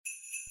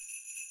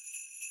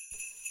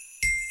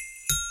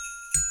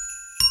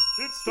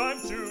It's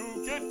time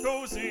to get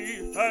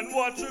cozy and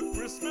watch a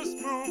Christmas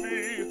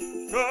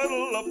movie.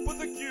 Cuddle up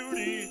with a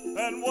cutie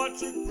and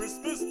watch a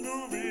Christmas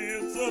movie.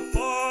 It's a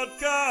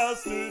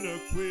podcast in a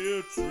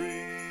queer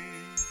tree.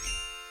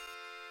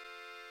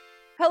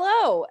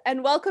 Hello,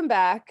 and welcome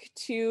back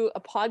to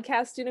a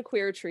podcast in a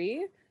queer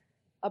tree,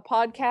 a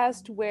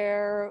podcast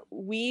where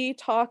we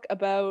talk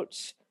about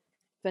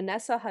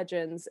Vanessa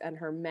Hudgens and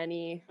her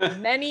many,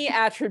 many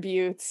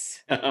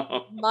attributes.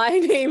 My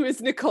name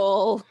is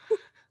Nicole.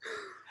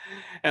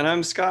 And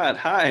I'm Scott.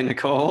 Hi,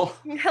 Nicole.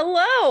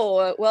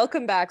 Hello.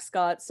 Welcome back,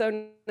 Scott.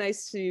 So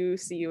nice to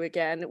see you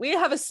again. We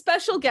have a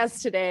special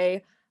guest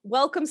today.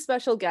 Welcome,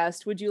 special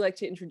guest. Would you like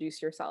to introduce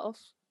yourself?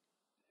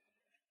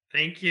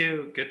 Thank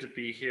you. Good to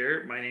be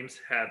here. My name's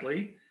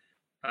Hadley.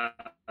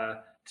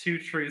 Two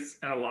truths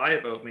and a lie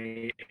about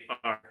me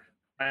are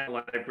I'm a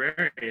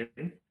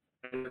librarian.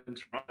 I live in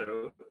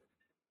Toronto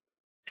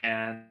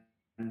and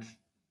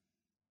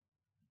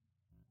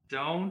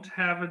don't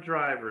have a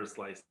driver's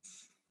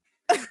license.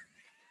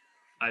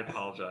 I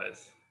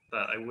apologize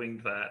that I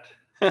winged that.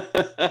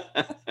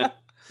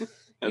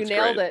 You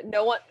nailed it.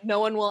 No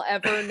one will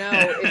ever know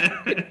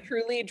if you can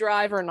truly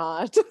drive or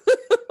not.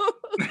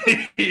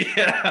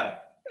 Yeah.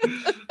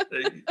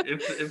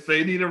 If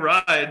they need a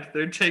ride,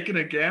 they're taking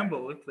a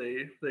gamble if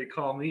they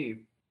call me.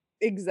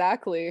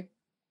 Exactly.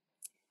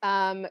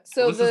 So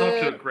this is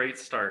off to a great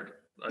start.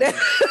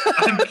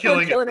 I'm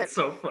killing it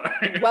so far.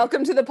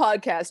 Welcome to the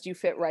podcast. You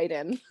fit right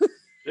in.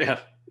 Yeah.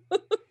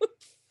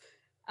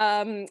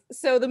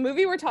 So the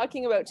movie we're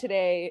talking about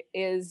today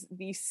is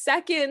the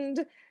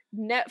second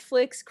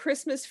Netflix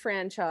Christmas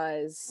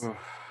franchise,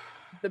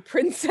 The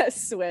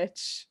Princess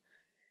Switch,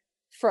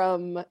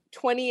 from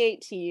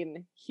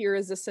 2018. Here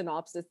is a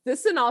synopsis.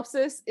 This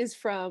synopsis is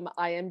from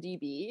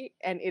IMDb,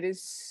 and it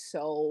is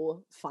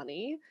so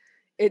funny.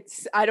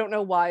 I don't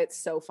know why it's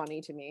so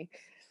funny to me.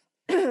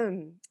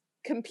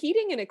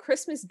 Competing in a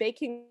Christmas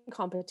baking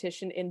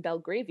competition in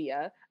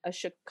Belgravia, a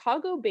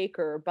Chicago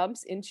baker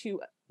bumps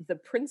into the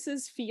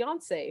prince's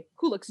fiance,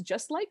 who looks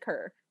just like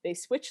her. They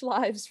switch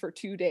lives for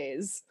 2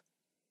 days.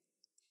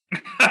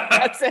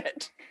 That's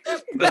it.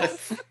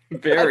 That's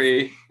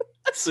very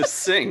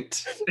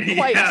succinct.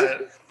 Quite. Yeah.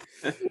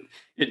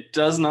 It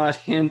does not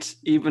hint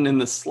even in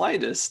the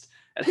slightest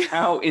at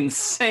how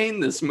insane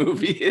this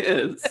movie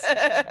is.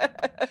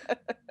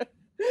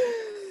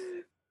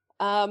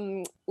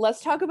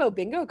 Let's talk about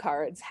bingo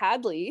cards.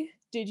 Hadley,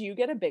 did you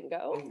get a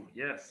bingo? Oh,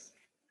 yes.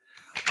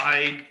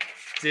 I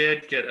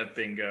did get a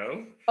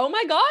bingo. Oh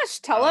my gosh,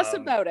 tell us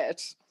about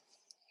it.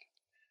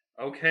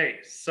 Okay,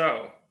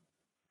 so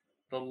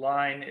the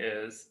line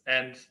is,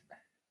 and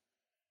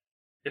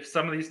if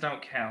some of these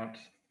don't count,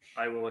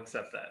 I will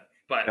accept that.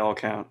 But they all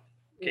count.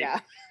 Okay, yeah.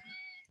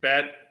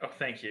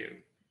 Thank you.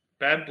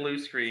 Bad blue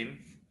screen.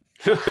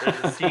 There's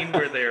a scene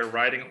where they're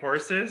riding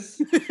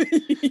horses.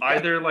 Yeah.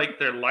 Either like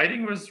their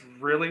lighting was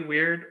really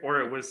weird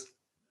or it was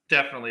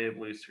definitely a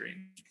blue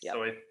screen. Yep.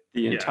 So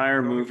the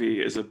entire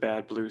movie is a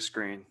bad blue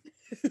screen.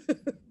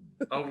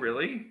 Oh,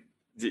 really?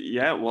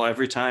 Yeah, well,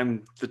 every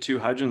time the two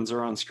Hudgens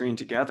are on screen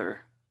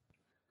together.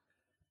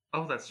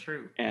 Oh, that's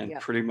true. And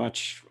pretty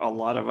much a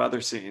lot of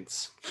other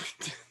scenes.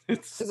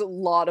 There's a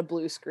lot of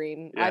blue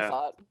screen, I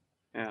thought.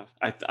 Yeah,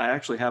 I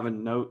actually have a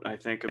note, I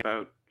think,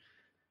 about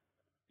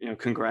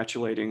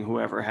congratulating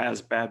whoever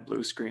has bad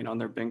blue screen on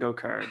their bingo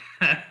card.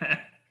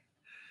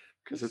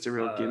 Because it's a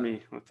real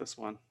gimme with this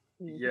one.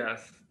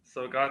 Yes,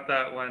 so got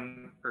that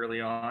one early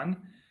on.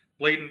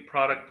 Blatant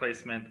product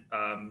placement.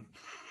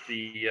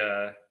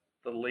 The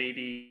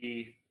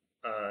lady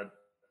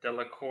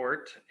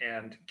Delacourt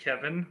and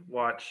Kevin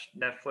watch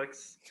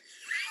Netflix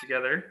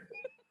together,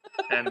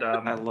 and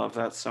I love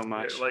that so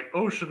much. Like,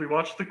 oh, should we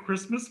watch The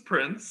Christmas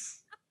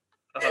Prince?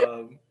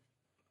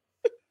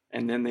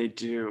 And then they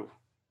do.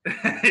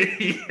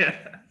 Yes.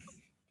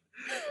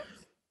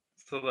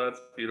 So that's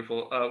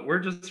beautiful. We're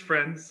just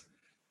friends.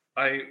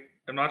 I'm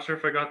not sure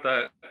if I got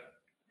that,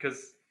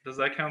 because does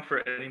that count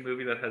for any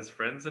movie that has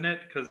friends in it?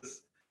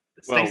 Because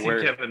Stacey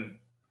and Kevin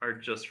are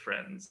just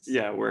friends.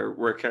 Yeah,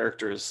 where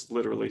characters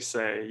literally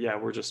say, "Yeah,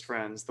 we're just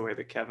friends," the way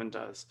that Kevin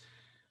does.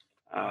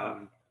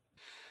 So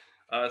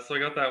I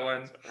got that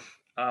one.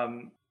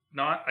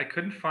 I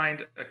couldn't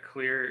find a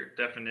clear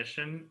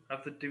definition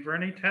of the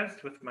Duvernay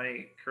test with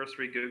my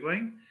cursory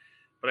Googling,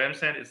 but I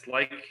understand it's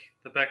like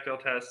the Bechdel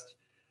test.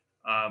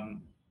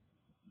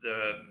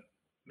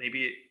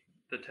 Maybe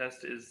the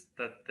test is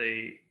that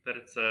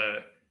it's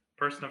a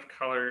person of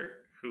color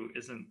who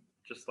isn't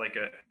just like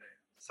a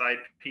side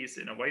piece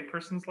in a white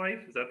person's life.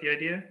 Is that the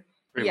idea?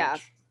 Yeah.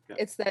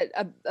 It's that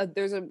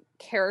there's a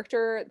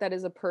character that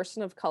is a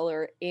person of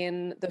color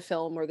in the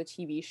film or the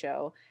TV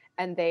show,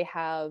 and they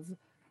have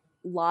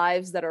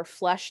lives that are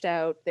fleshed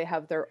out. They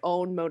have their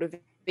own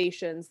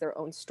motivations, their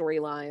own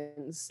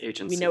storylines.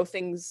 Agency. We know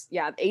things,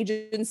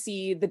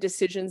 agency, the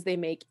decisions they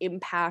make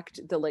impact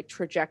the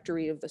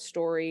trajectory of the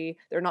story.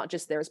 They're not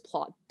just there as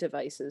plot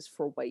devices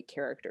for white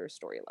character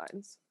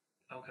storylines.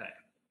 Okay.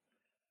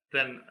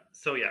 Then,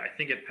 so yeah, I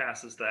think it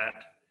passes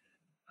that.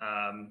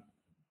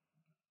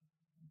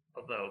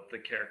 Although the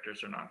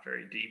characters are not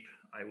very deep,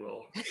 I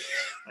will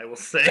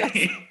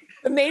say.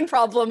 The main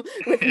problem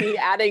with me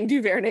adding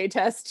Duvernay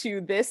test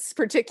to this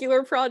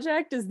particular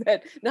project is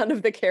that none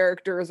of the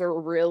characters are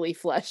really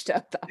fleshed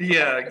out that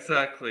Yeah, far.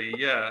 exactly.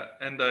 Yeah,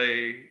 and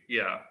I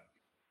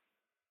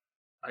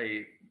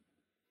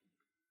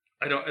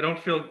don't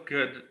feel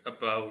good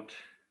about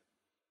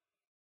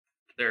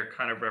their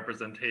kind of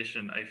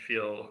representation. I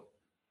feel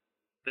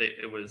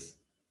it was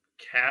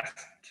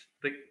cast.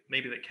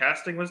 Maybe the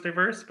casting was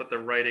diverse, but the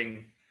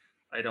writing,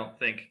 I don't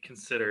think,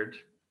 considered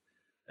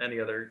any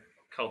other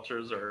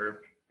cultures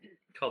or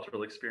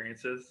cultural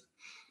experiences.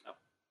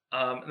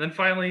 And then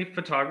finally,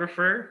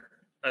 photographer.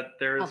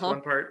 There is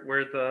one part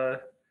where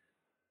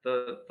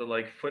the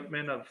like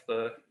footman of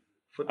the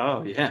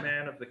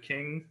footman of the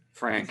king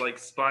Frank is like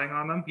spying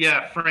on them.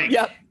 Yeah, Frank.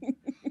 Yep.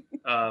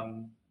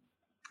 And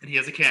he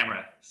has a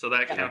camera, so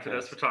that counted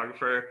as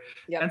photographer.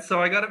 Yep. And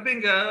so I got a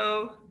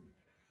bingo.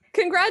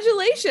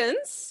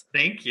 Congratulations.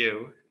 Thank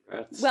you.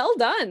 Well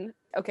done.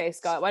 Okay,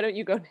 Scott, why don't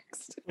you go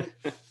next?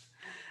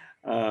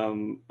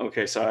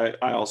 Okay, so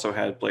I also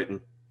had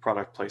blatant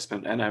product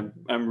placement, and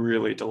I'm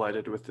really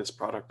delighted with this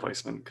product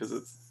placement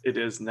because it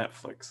is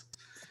Netflix.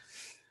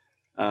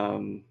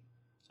 I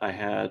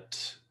had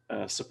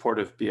a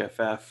supportive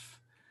BFF,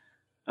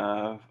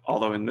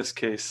 although in this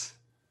case,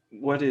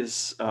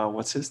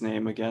 what's his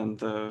name again?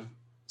 The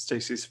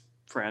Stacy's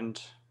friend.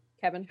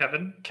 Kevin,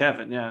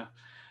 yeah.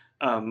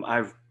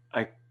 I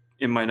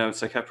in my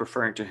notes I kept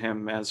referring to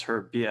him as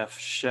her BF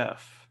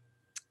chef.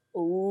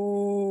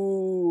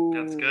 Ooh.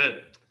 That's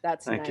good.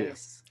 That's Thank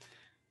nice.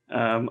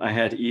 you. I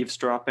had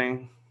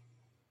eavesdropping.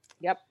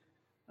 Yep.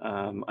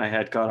 I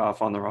had got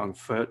off on the wrong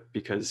foot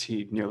because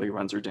he nearly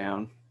runs her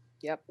down.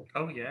 Yep.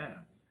 Oh yeah.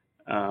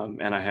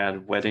 And I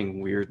had wedding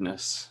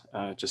weirdness,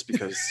 just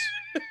because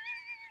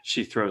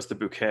she throws the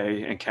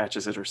bouquet and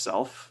catches it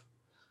herself.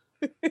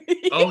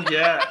 Oh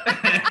yeah.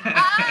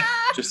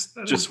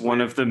 just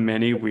one of the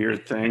many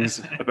weird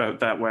things about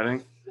that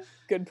wedding.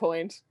 Good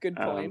point. Good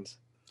point.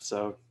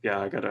 So yeah,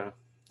 I got a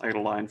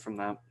line from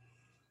that.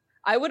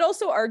 I would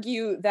also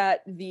argue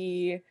that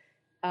the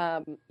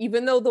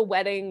even though the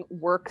wedding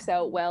works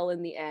out well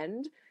in the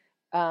end,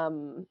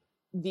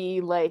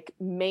 the like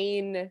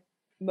main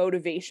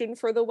motivation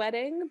for the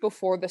wedding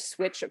before the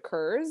switch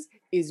occurs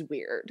is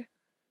weird.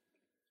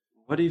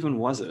 What even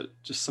was it?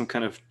 Just some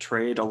kind of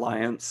trade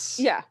alliance?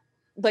 Yeah,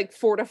 like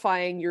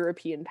fortifying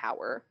European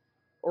power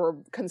or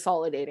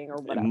consolidating or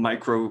whatever.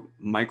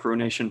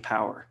 Micronation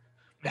power.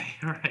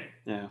 Right.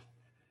 Yeah.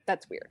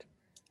 That's weird.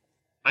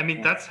 I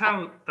mean, that's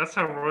how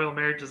royal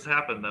marriages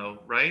happen, though,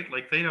 right?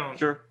 Like they don't.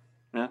 Sure.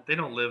 Yeah. They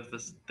don't live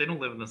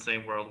in the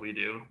same world we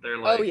do. They're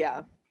like. Oh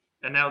yeah.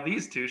 And now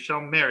these two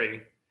shall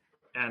marry,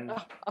 and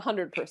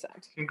 100%.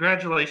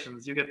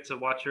 Congratulations, you get to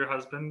watch your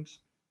husband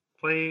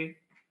play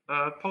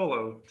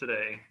polo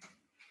today.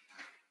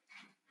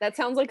 That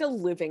sounds like a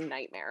living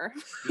nightmare.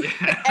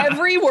 Yeah.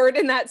 Every word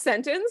in that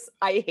sentence,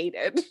 I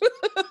hated.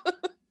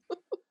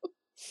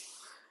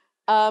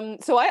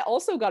 So I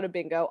also got a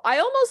bingo. I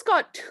almost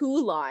got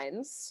 2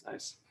 lines.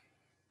 Nice.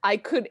 I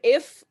could,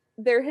 if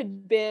there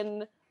had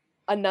been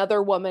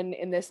another woman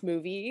in this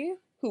movie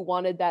who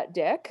wanted that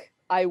dick,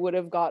 I would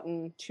have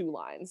gotten 2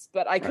 lines.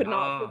 But I could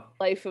not, for the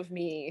life of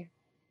me,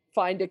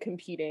 find a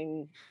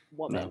competing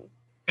woman. No.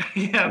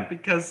 Yeah,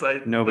 because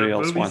nobody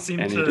else wants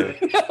any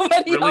dick.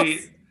 Nobody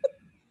else.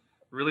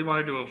 Really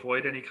wanted to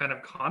avoid any kind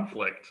of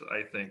conflict,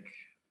 I think.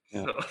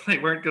 Yeah. So they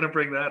weren't going to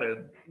bring that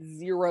in.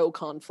 Zero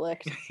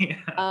conflict.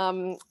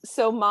 Yeah.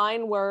 So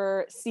mine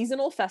were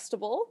seasonal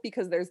festival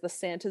because there's the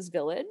Santa's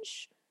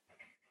Village.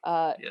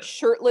 Yes.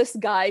 Shirtless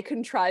guy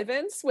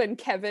contrivance when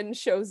Kevin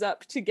shows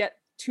up to get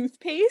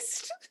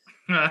toothpaste.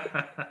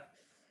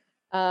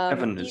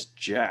 Kevin is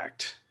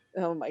jacked.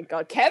 Oh my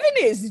god, Kevin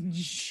is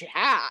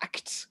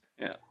jacked.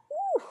 Yeah.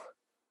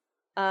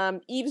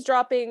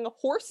 Eavesdropping,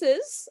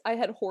 horses. I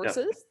had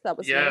horses. Yep. That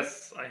was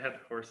yes, nice. I had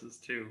horses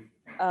too.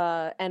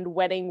 And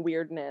wedding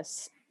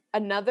weirdness.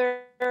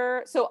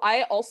 So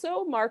I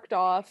also marked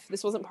off,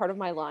 this wasn't part of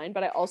my line,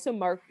 but I also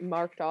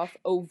marked off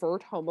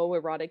overt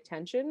homoerotic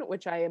tension,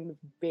 which I am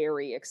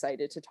very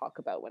excited to talk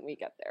about when we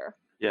get there.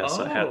 Yes,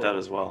 I had that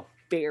as well.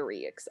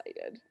 Very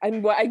excited.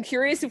 I'm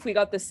curious if we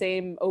got the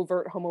same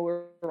overt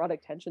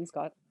homoerotic tension,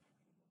 Scott.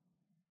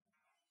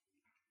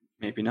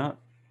 Maybe not.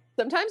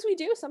 Sometimes we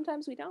do,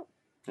 sometimes we don't.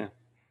 Yeah.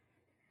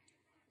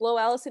 Blow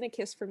Allison a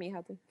kiss for me,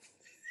 Hadley.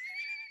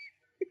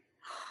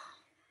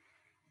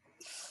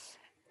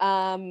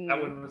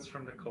 That one was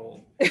from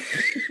Nicole.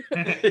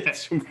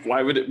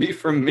 Why would it be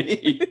from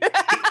me?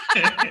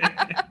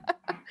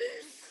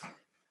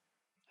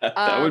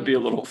 That would be a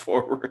little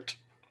forward.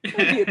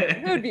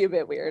 That would be a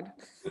bit weird.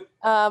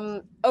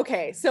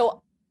 Okay,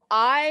 so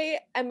I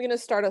am going to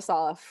start us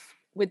off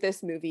with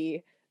this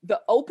movie. The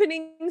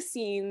opening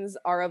scenes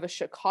are of a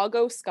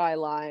Chicago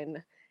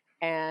skyline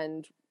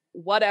and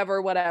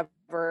whatever.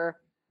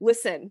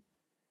 Listen,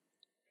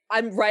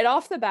 I'm right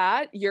off the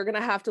bat, you're going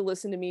to have to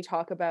listen to me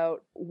talk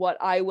about what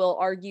I will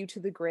argue to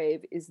the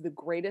grave is the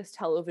greatest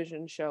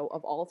television show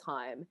of all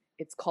time.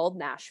 It's called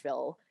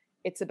Nashville.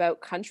 It's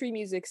about country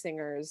music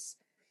singers.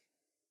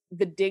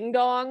 The ding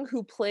dong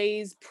who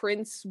plays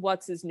Prince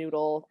what's his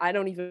noodle. I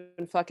don't even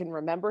fucking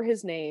remember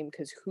his name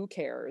because who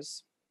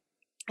cares?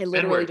 I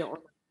literally Edward. don't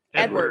remember.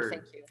 Edward,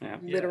 thank you. Yeah.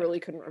 Literally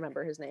couldn't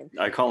remember his name.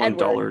 I call him Edward.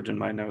 Dollard in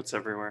my notes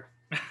everywhere.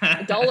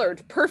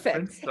 Dullard, perfect.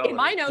 Prince In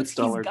my Dullard. notes, Prince he's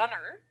Dullard.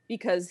 Gunner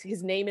because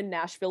his name in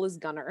Nashville is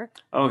Gunner.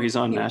 Oh, he's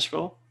on He-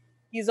 Nashville?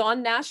 He's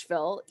on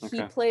Nashville. He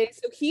Okay. plays,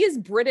 so he is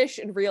British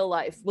in real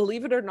life.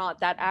 Believe it or not,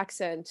 that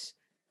accent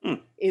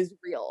is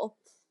real.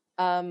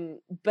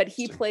 But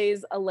he Interesting.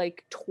 plays a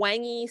like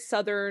twangy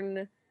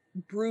Southern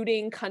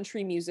brooding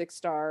country music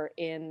star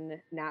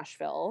in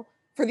Nashville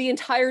for the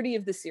entirety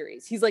of the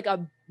series. He's like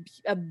a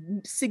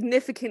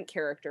significant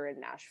character in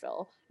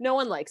Nashville. No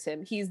one likes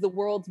him. He's the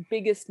world's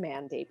biggest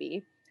man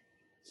baby.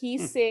 He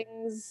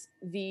sings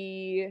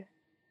the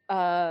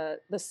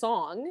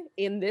song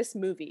in this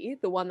movie,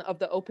 the one of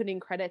the opening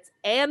credits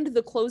and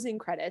the closing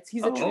credits.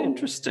 He's a Oh,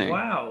 interesting.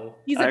 Wow.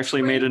 he's I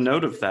actually made a trained-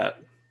 note of that.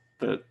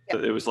 That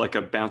it was like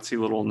a bouncy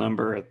little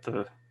number at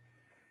the.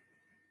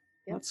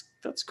 Yep.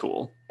 That's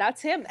cool.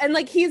 That's him. And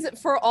like he's,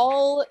 for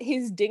all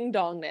his ding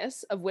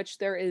dongness, of which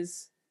there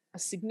is a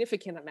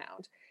significant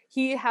amount,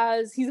 he's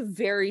a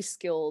very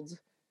skilled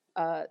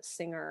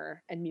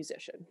singer and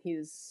musician.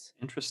 He's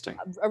Interesting.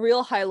 a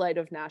real highlight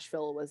of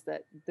Nashville was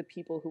that the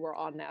people who were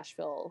on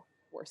Nashville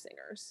were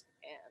singers,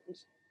 and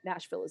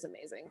Nashville is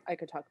amazing. I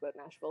could talk about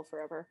Nashville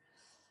forever.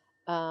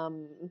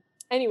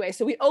 Anyway,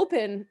 so we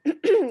open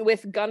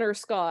with Gunnar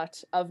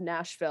Scott of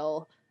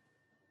Nashville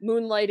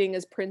moonlighting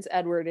as Prince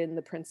Edward in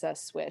The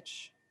Princess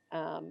Switch,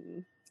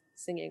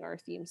 singing our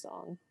theme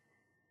song.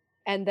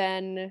 And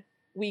then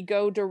we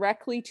go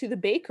directly to the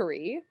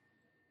bakery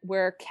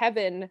where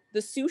Kevin,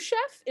 the sous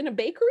chef in a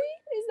bakery,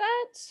 is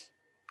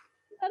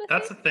that a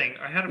That's thing? a thing.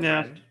 I had a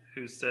Yeah. friend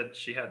who said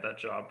she had that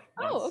job.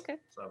 Oh, once, okay.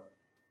 So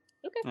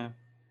Okay.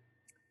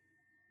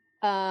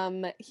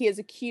 Yeah. He has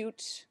a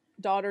cute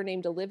daughter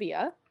named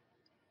Olivia,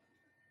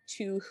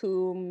 to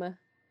whom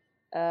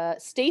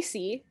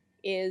Stacy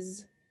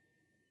is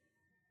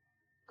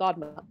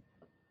godmother.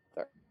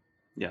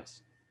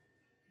 Yes.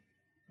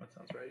 that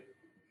sounds right.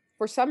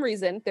 For some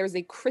reason, there's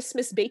a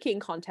Christmas baking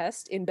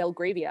contest in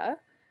Belgravia,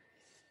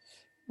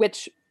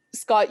 which,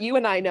 Scott, you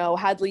and I know.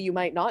 Hadley, you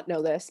might not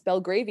know this.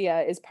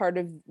 Belgravia is part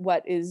of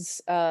what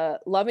is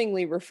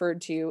lovingly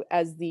referred to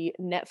as the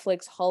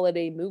Netflix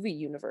holiday movie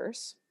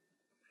universe.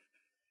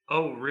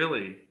 Oh,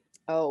 really?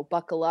 Oh,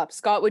 buckle up.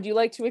 Scott, would you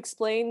like to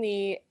explain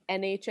the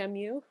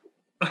NHMU?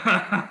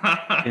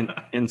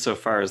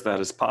 Insofar as that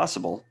is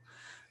possible,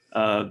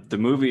 the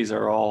movies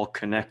are all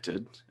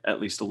connected,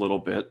 at least a little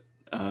bit.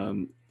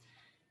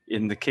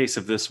 In the case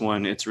of this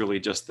one, it's really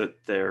just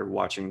that they're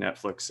watching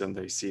Netflix and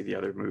they see the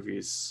other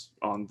movies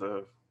on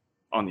the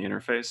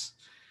interface.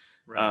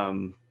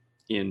 Right.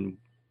 In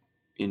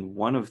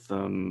one of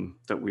them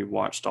that we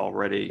watched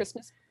already,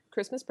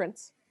 Christmas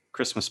Prince.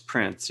 Christmas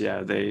Prince,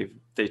 yeah, they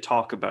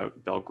talk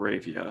about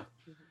Belgravia,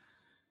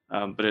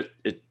 but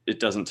it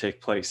doesn't take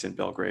place in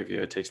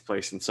Belgravia. It takes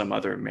place in some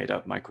other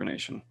made-up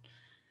micronation.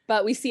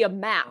 But we see a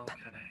map,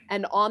 Okay.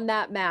 and on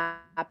that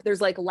map,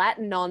 there's like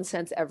Latin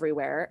nonsense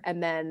everywhere,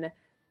 and then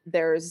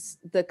there's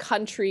the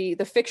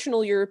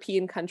fictional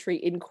European country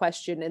in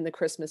question in the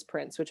Christmas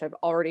Prince, which I've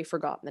already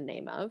forgotten the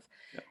name of,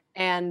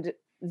 and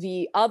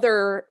the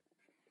other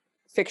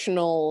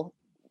fictional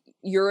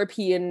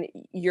European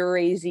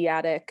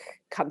Eurasiatic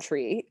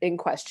country in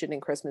question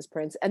in Christmas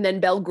Prince, and then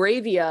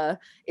Belgravia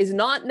is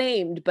not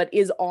named but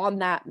is on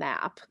that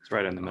map It's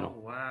right in the middle.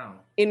 Oh, wow.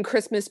 in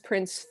Christmas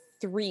Prince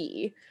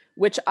 3,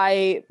 which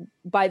by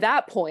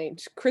that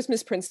point,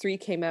 Christmas Prince 3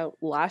 came out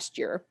last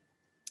year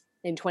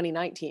in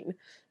 2019.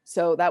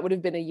 So that would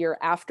have been a year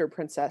after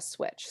Princess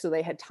Switch. So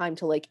they had time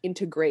to like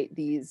integrate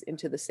these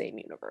into the same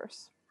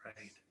universe.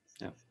 Right.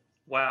 Yeah.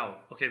 Wow.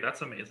 Okay,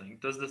 that's amazing.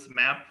 Does this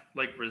map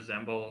like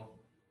resemble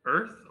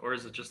Earth, or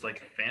is it just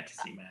like a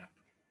fantasy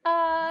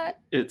map?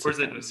 It's Or a is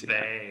it fantasy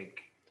map. vague?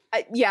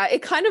 Yeah,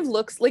 it kind of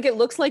looks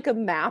like a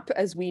map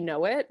as we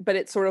know it, but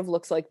it sort of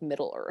looks like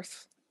Middle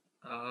Earth,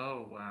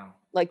 Oh, wow.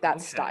 like that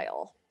Okay.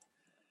 style.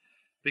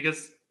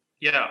 Because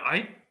yeah,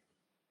 I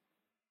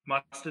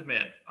must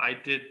admit I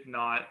did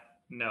not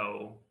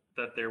know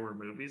that there were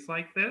movies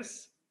like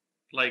this,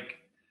 like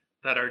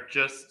that are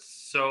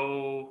just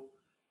so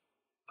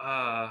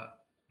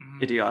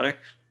Idiotic.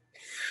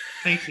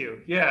 Thank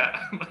you.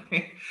 Yeah.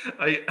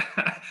 I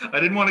I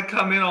didn't want to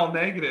come in all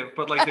negative,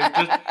 but like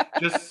they're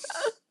just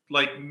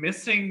like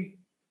missing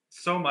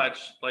so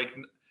much, like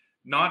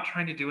not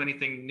trying to do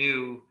anything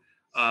new,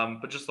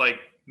 but just like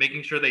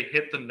making sure they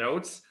hit the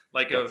notes,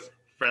 like a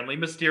friendly,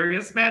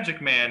 mysterious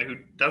magic man who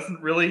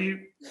doesn't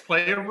really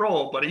play a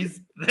role, but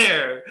he's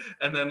there.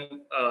 And then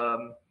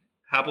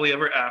happily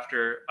ever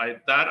after.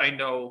 I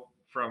know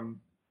from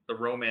the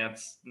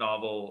romance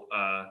novel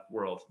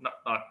world.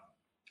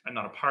 I'm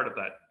not a part of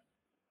that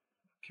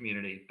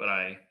community, but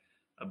I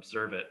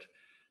observe it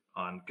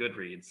on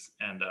Goodreads,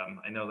 and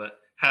I know that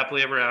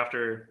happily ever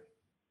after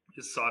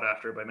is sought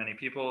after by many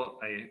people.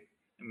 I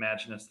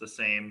imagine it's the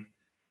same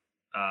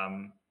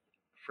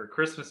for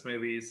Christmas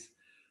movies.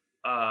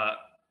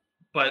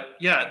 But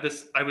yeah,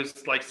 I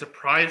was like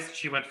surprised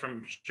she went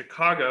from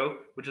Chicago,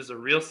 which is a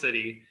real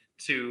city,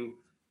 to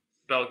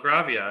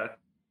Belgravia,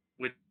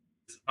 which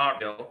is not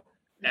real.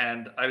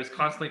 And I was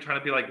constantly trying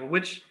to be like,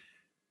 well,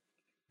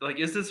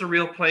 is this a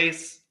real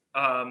place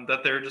that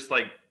they're just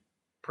like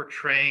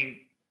portraying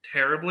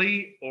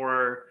terribly,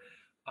 or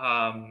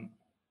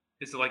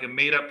is it like a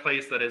made up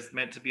place that is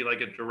meant to be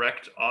like a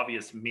direct,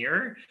 obvious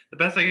mirror? The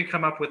best I could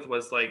come up with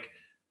was like,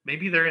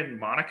 maybe they're in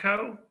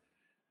Monaco.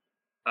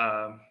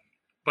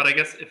 But I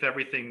guess if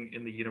everything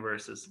in the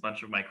universe is a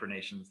bunch of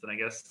micronations, then I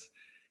guess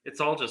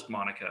it's all just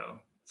Monaco.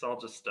 It's all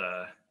just.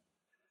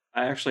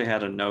 I actually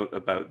had a note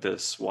about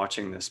this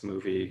watching this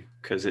movie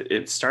because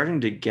it's starting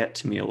to get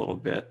to me a little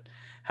bit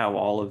how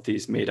all of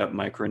these made up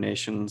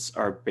micronations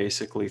are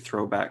basically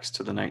throwbacks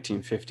to the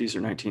 1950s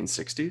or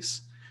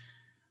 1960s.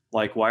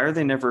 Like, why are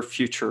they never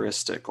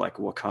futuristic like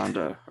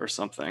Wakanda or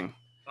something?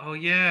 Oh,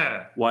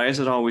 yeah. Why is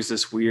it always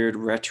this weird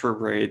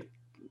retrograde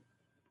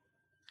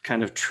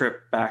kind of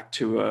trip back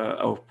to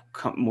a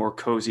more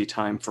cozy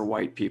time for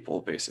white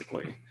people,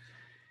 basically?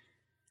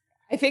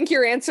 I think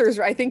your answer is.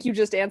 I think you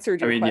just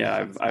answered your question.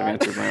 Yeah, I've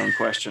answered my own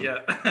question.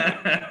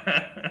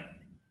 Yeah.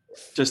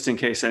 Just in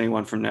case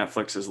anyone from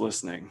Netflix is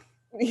listening.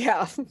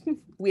 Yeah,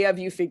 we have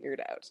you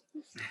figured out.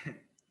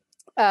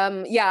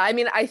 Yeah, I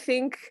mean, I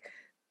think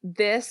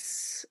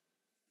this.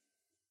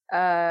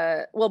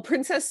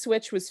 Princess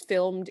Switch was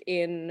filmed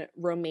in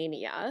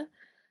Romania,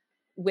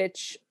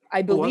 which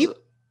I believe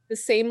the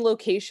same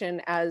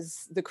location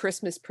as the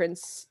Christmas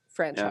Prince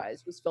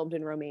franchise was filmed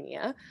in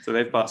Romania. So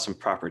they've bought some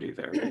property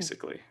there,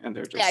 basically, and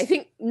they're just I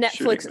think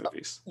Netflix.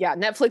 Movies. Yeah,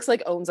 Netflix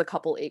like owns a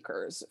couple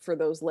acres for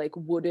those like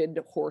wooded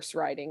horse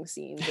riding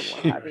scenes and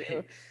what have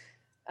you.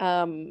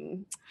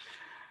 And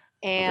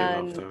they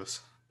love those.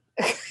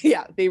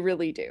 Yeah, they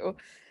really do.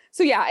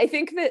 So yeah, I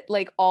think that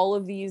like all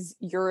of these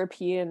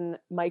European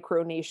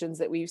micronations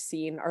that we've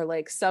seen are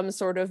like some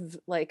sort of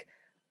like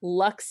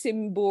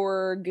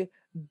Luxembourg,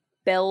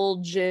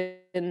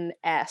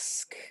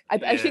 Belgian-esque.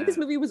 I think this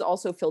movie was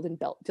also filmed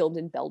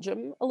in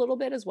Belgium a little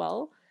bit as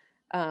well,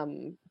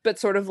 but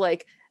sort of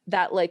like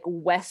that like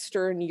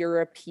Western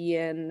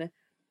European,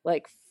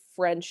 like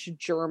French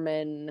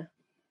German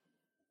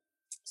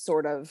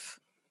sort of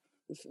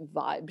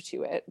vibe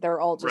to it. They're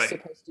all just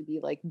supposed to be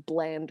like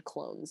bland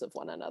clones of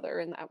one another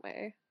in that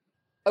way.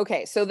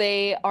 Okay, so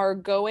they are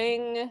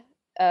going.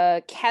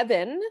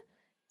 Kevin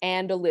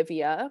and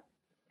Olivia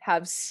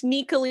have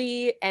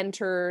sneakily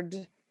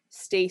entered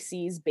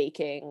Stacy's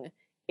baking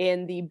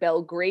in the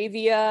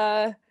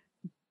Belgravia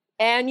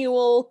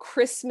annual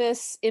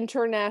Christmas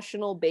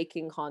International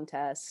Baking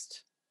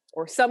Contest,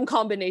 or some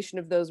combination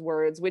of those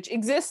words, which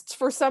exists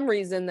for some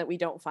reason that we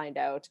don't find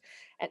out.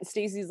 And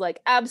Stacy's like,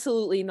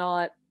 absolutely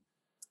not.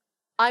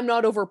 I'm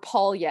not over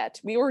Paul yet.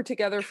 We were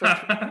together for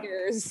 3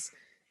 years.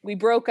 We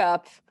broke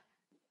up.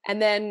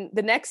 And then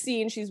the next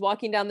scene, she's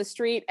walking down the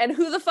street, and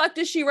who the fuck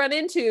does she run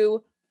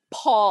into?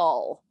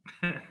 Paul.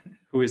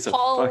 Who is a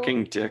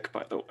fucking dick,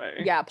 by the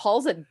way. Yeah,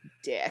 Paul's a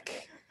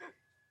dick.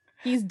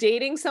 He's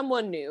dating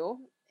someone new.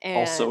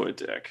 And also a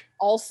dick.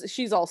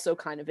 She's also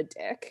kind of a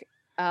dick.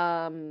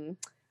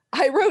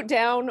 I wrote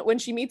down, when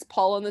she meets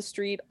Paul on the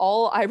street,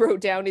 all I wrote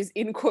down is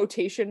in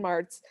quotation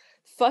marks,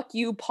 "Fuck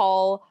you,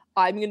 Paul,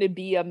 I'm gonna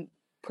be a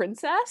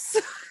princess."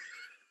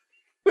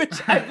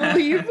 Which I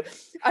believe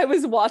I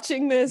was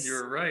watching this.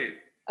 You're right.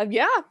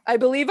 Yeah, I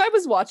believe I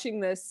was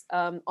watching this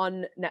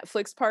on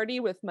Netflix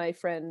party with my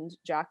friend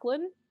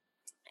Jacqueline.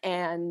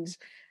 And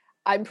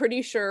I'm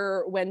pretty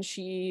sure when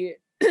she,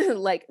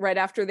 like, right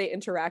after they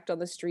interact on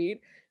the street,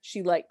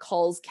 she, like,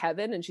 calls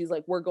Kevin and she's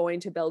like, "We're going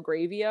to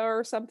Belgravia"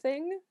 or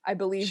something. I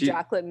believe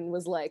Jacqueline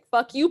was like,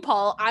 "Fuck you,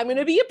 Paul, I'm going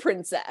to be a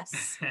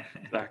princess."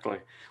 Exactly.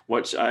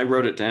 I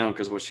wrote it down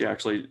because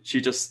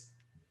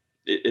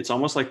it's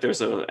almost like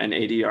there's an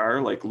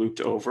ADR like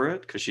looped over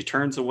it, because she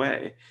turns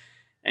away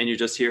and you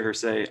just hear her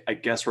say, "I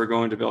guess we're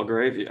going to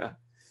Belgravia."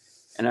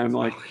 And I'm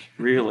like,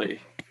 really?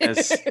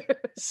 As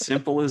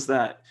simple as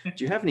that?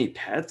 Do you have any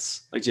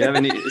pets? Like,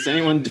 is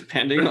anyone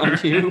depending on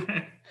you?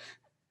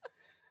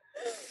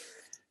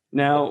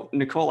 Now,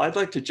 Nicole, I'd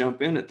like to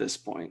jump in at this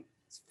point.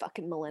 It's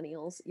fucking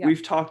millennials. Yeah.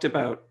 We've talked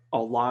about a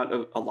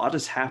lot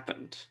has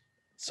happened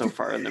so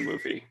far in the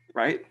movie,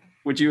 right?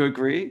 Would you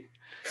agree?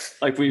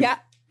 Like we've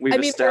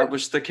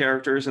established the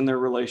characters and their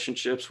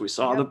relationships. We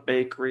saw the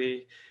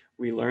bakery.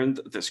 We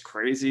learned this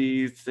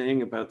crazy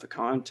thing about the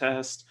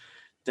contest.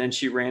 Then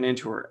she ran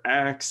into her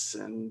ex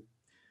and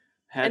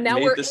had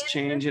made this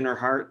change in her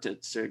heart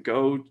to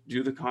go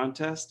do the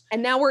contest.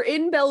 And now we're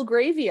in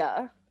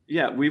Belgravia.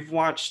 Yeah, we've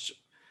watched,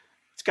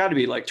 it's got to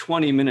be like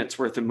 20 minutes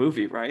worth of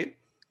movie, right?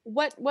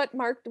 What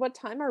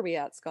time are we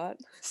at, Scott?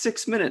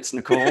 6 minutes,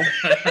 Nicole.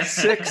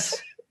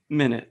 6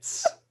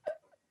 minutes.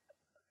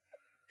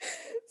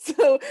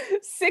 So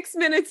 6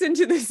 minutes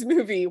into this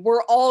movie,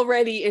 we're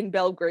already in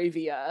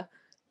Belgravia,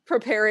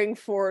 preparing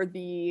for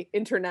the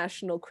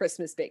International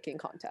Christmas Baking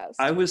Contest.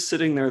 I was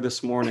sitting there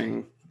this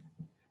morning,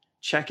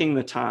 checking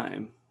the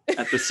time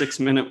at the 6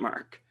 minute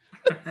mark,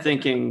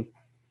 thinking,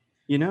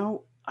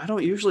 I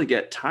don't usually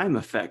get time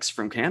effects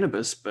from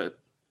cannabis, but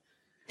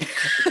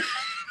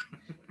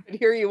And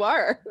here you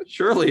are.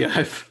 surely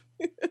I've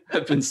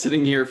been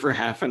sitting here for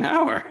half an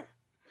hour.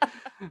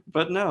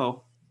 But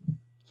no.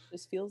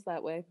 Just feels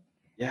that way.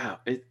 Yeah,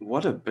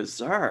 what a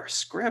bizarre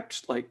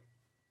script. Like,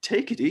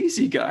 take it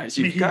easy, guys.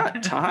 You've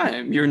got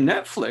time. You're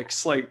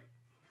Netflix. Like,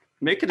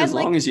 make it as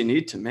long as you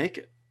need to make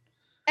it.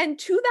 And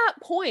to that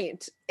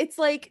point, it's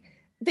like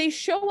they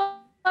show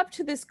up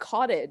to this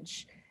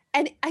cottage,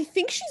 and I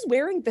think she's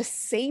wearing the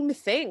same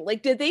thing.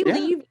 Like, did they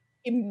leave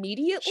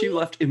immediately? She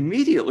left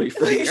immediately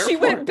for the airport. She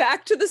went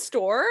back to the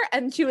store,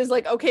 and she was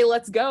like, okay,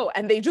 let's go.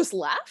 And they just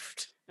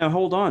left? Now,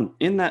 hold on.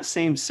 In that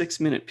same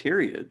 6-minute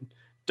period,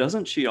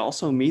 doesn't she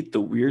also meet the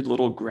weird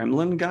little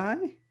gremlin guy?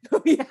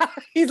 Oh, yeah.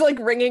 He's like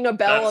ringing a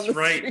bell on the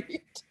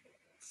street.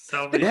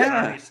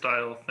 Salvation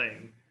style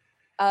thing.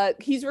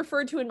 He's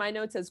referred to in my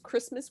notes as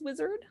Christmas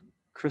Wizard.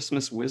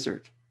 Christmas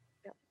Wizard.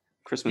 Yeah.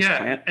 Christmas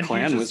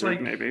clan wizard,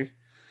 like, maybe.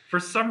 For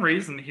some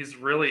reason, he's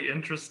really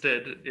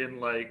interested in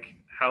like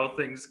how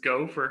things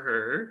go for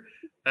her,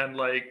 and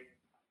like,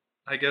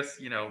 I guess,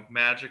 you know,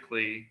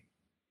 magically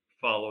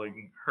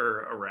following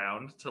her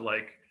around to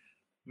like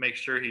make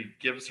sure he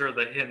gives her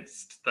the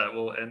hints that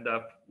will end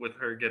up with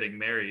her getting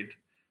married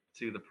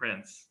to the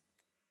prince.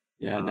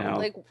 Yeah, now,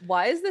 like,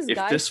 why is this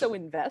guy so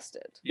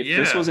invested? If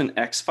this was an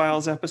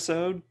X-Files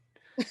episode,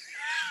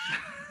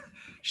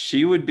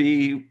 she would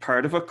be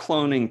part of a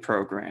cloning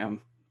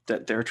program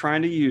that they're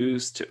trying to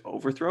use to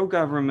overthrow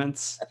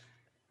governments.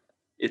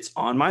 It's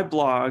on my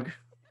blog.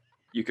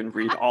 You can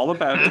read all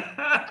about it.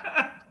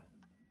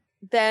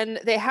 Then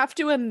they have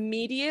to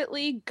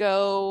immediately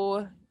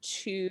go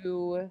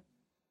to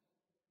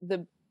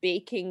the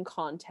baking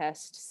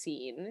contest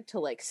scene to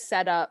like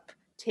set up,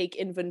 take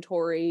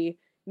inventory,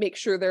 make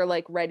sure they're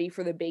like ready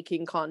for the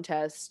baking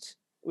contest,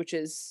 which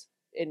is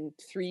in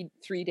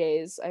three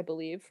days, I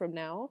believe, from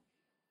now.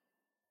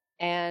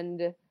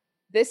 And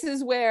this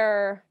is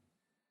where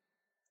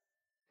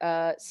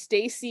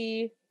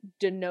Stacy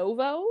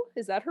DeNovo,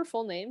 is that her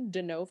full name?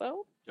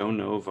 DeNovo?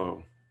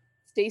 DeNovo.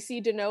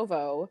 Stacy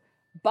DeNovo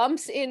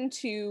bumps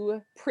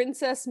into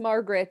Princess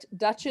Margaret,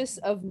 Duchess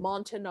of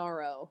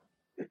Montenaro.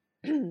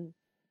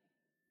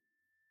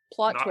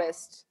 Plot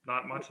twist.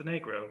 Not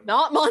Montenegro.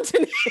 Not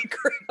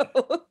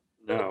Montenegro.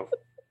 No.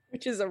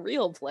 Which is a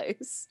real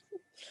place.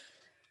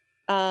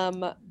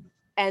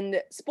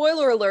 And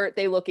spoiler alert,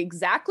 they look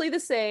exactly the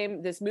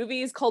same. This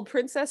movie is called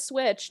Princess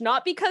Switch,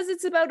 not because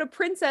it's about a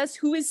princess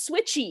who is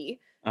switchy,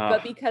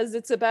 but because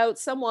it's about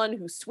someone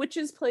who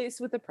switches place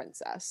with a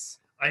princess.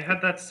 I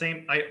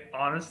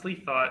honestly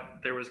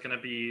thought there was going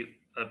to be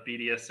a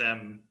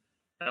BDSM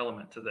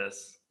element to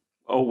this.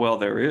 Oh, well,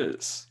 there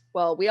is.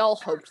 Well, we all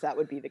hoped that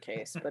would be the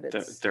case, but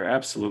there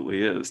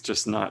absolutely is,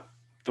 just not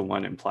the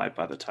one implied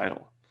by the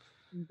title.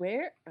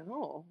 Where?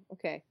 Oh,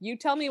 okay. You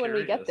tell me when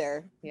we get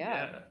there.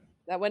 Yeah.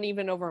 That went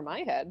even over my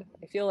head.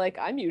 I feel like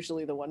I'm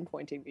usually the one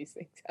pointing these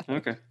things out.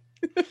 Okay.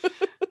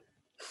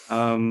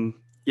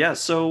 Yeah,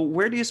 so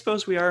where do you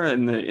suppose we are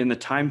in the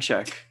time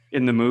check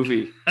in the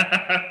movie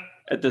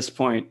at this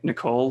point,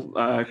 Nicole?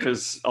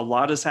 Because a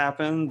lot has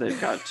happened.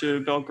 They've got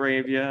to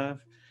Belgravia.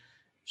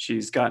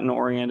 She's gotten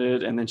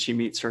oriented, and then she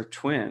meets her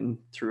twin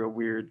through a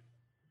weird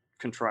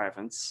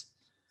contrivance.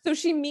 So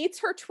she meets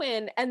her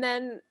twin, and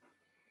then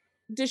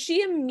does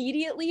she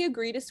immediately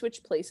agree to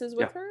switch places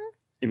with her?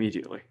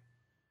 Immediately.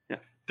 Yeah.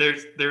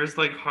 There's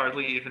like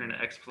hardly even an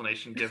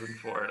explanation given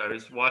for it. I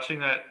was watching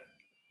that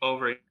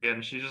over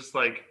again. She's just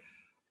like,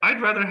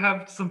 I'd rather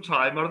have some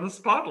time out of the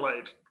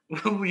spotlight.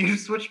 Will you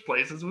switch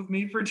places with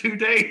me for 2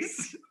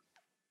 days?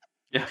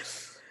 Yeah.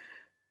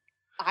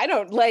 I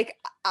don't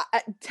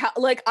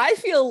I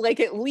feel like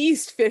at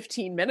least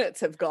 15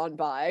 minutes have gone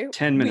by.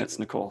 10 minutes,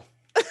 Nicole.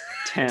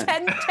 10.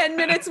 10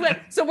 minutes went.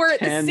 So we're at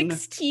the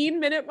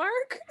 16-minute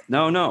mark?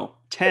 No.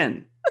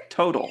 10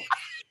 total.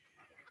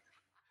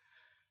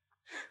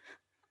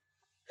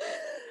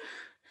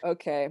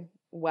 Okay.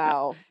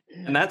 Wow.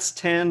 And that's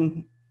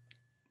 10.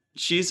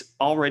 She's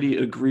already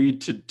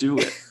agreed to do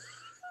it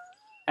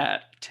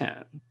at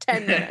 10.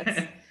 10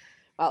 minutes.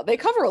 Wow, they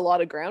cover a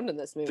lot of ground in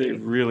this movie. They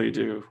really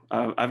do.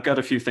 I've got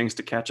a few things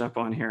to catch up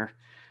on here.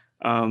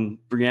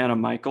 Brianna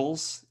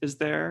Michaels is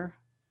there.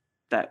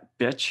 That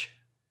bitch,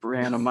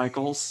 Brianna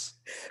Michaels.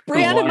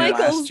 Brianna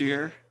Michaels, last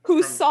year.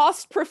 Who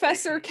sauced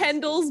Professor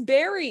Kendall's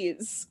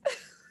berries.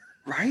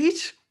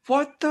 Right?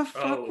 What the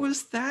fuck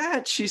was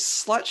that? She's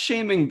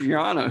slut-shaming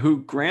Brianna,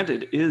 who,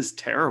 granted, is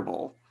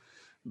terrible.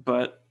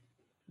 But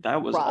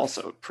that was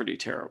also pretty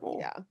terrible.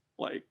 Yeah.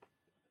 Like,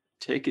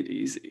 take it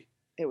easy.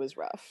 It was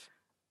rough.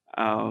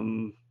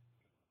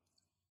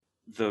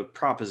 The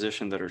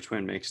proposition that her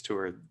twin makes to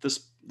her,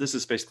 this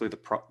is basically the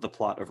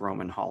plot of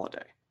Roman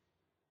Holiday,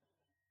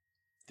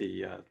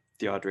 the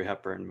Audrey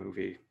Hepburn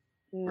movie,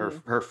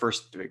 her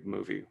first big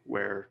movie,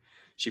 where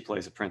she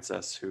plays a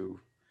princess who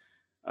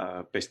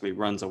basically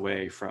runs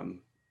away from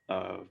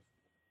a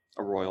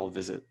royal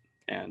visit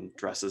and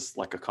dresses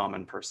like a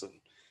common person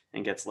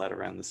and gets led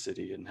around the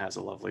city and has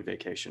a lovely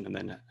vacation and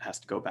then has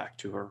to go back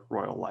to her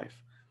royal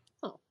life.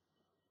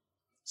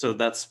 So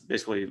that's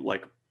basically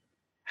like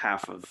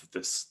half of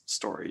this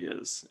story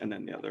is, and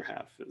then the other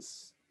half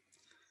is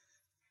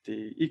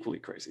the equally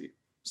crazy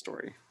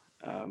story.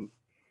 But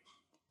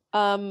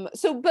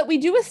we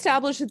do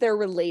establish that they're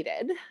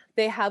related.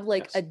 They have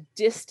like Yes. a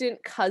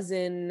distant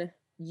cousin,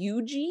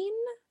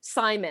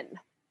 Simon.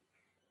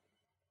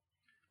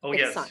 Oh,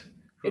 It's yes. Simon.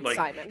 Who It's like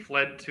Simon.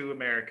 fled to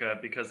America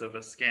because of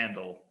a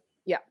scandal.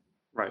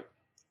 Right.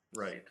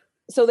 Right.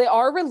 So they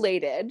are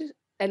related,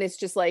 and it's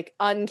just like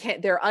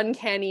their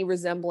uncanny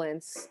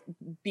resemblance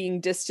being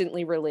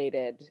distantly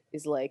related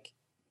is like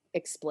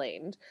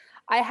explained.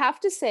 I have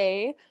to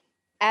say,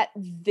 at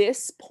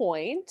this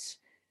point,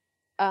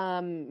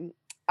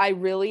 I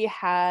really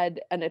had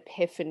an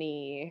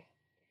epiphany,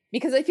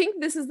 because I think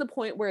this is the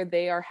point where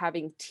they are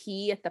having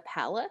tea at the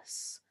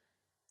palace,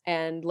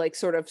 and like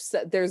sort of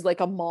there's like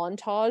a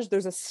montage,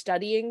 there's a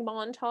studying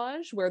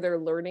montage where they're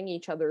learning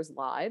each other's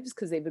lives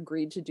because they've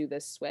agreed to do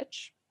this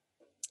switch.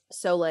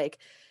 So like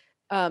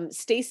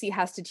Stacy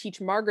has to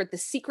teach Margaret the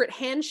secret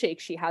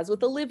handshake she has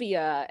with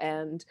Olivia,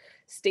 and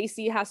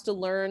Stacy has to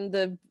learn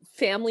the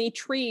family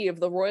tree of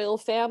the royal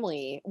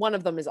family. One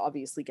of them is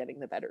obviously getting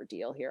the better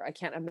deal here. I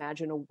can't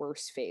imagine a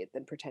worse fate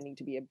than pretending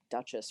to be a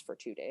duchess for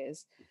 2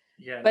 days.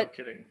 Yeah, But no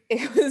kidding.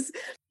 it was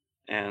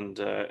And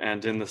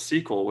in the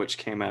sequel, which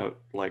came out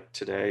like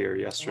today or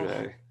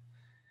yesterday,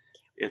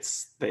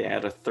 they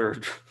add a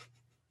third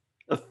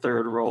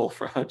role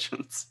for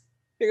Hutchins.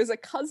 there's a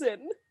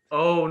cousin.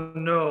 Oh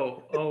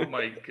no. Oh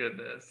my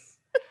goodness.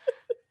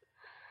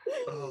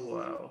 Oh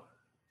wow.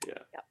 Yeah.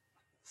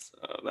 So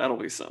that'll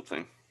be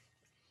something.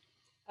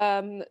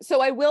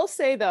 So I will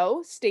say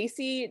though,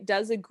 Stacy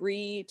does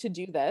agree to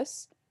do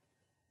this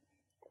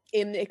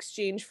in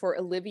exchange for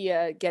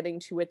Olivia getting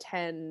to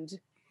attend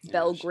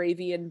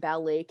Belgravian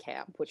ballet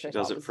camp, which She I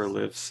does thought it was for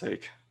Liv's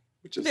sake,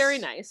 which is very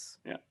nice.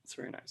 Yeah, it's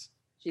very nice.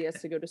 She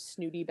has to go to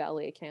snooty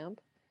ballet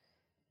camp.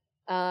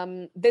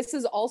 This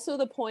is also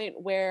the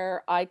point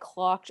where I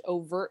clocked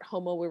overt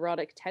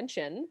homoerotic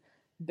tension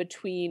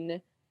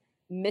between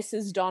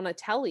Mrs.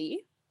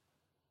 Donatelli,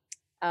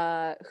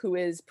 who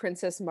is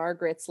Princess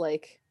Margaret's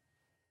like,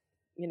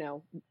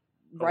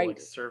 right, Like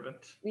servant.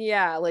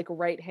 yeah, like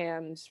right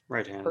hand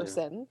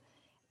person,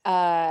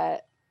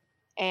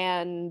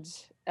 and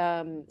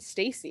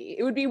Stacy.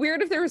 It would be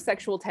weird if there was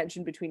sexual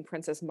tension between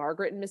Princess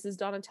Margaret and Mrs.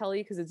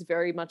 Donatelli, because it's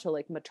very much a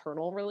like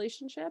maternal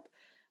relationship.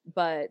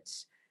 But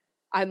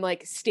I'm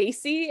like,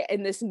 Stacy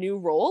in this new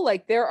role,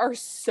 like there are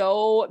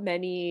so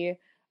many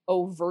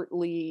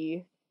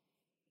overtly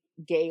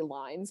gay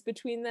lines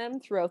between them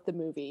throughout the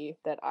movie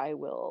that I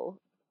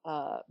will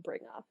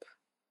bring up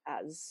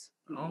as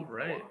All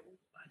right.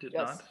 I did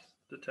not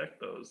detect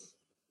those.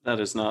 That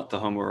is not the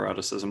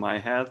homoeroticism I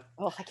had.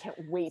 Oh, I can't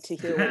wait to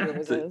hear what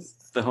yours is.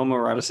 The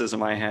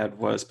homoeroticism I had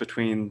was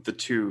between the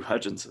two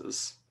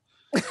Hutchinses.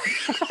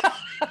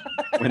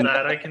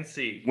 That I can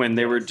see. When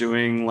they were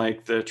doing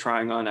like the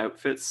trying on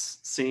outfits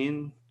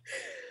scene,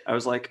 I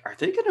was like, are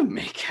they gonna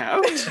make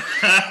out?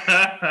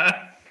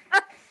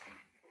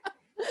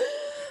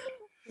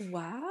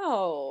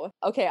 Wow.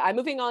 Okay, I'm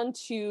moving on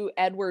to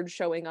Edward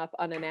showing up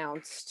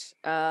unannounced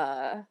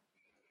at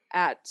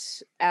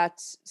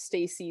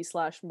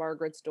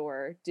Stacy/Margaret's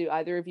door. Do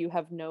either of you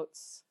have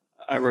notes?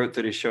 I wrote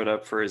that he showed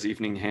up for his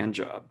evening hand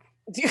job,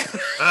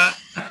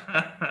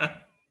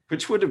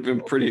 which would have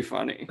been pretty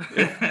funny.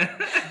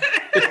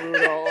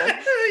 Brutal.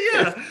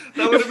 Yeah,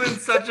 that would have been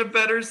such a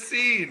better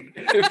scene.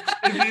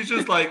 If he's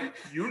just like,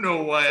 you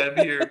know why I'm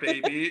here,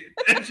 baby.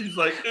 And she's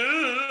like,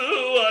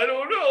 I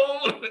don't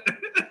know.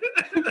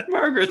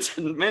 Margaret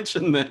didn't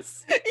mention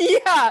this.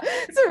 Yeah,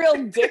 it's a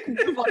real dick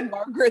move on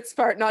Margaret's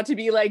part not to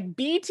be like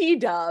BT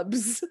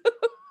dubs.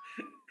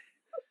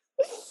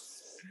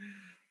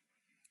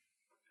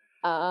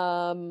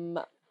 I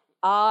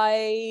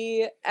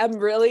am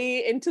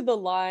really into the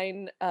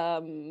line,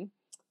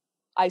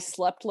 I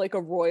slept like a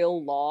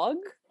royal log.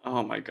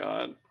 Oh my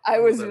God. I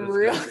was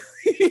really,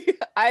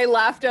 I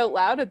laughed out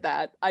loud at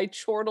that. I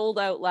chortled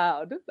out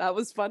loud. That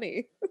was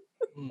funny.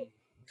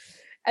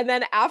 And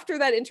then after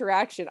that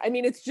interaction, I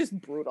mean, it's just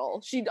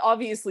brutal. She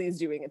obviously is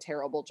doing a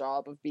terrible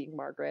job of being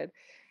Margaret.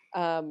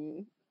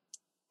 And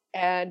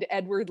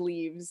Edward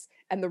leaves,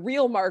 and the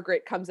real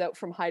Margaret comes out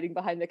from hiding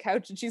behind the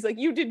couch, and she's like,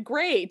 "You did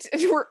great."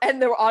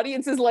 And the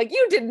audience is like,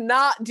 "You did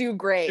not do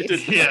great. You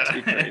did not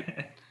do great.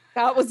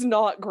 That was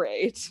not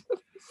great."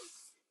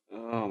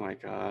 Oh my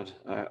God.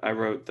 I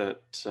wrote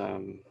that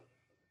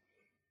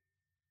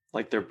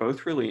like they're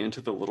both really into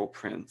the Little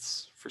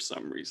Prince for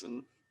some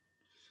reason.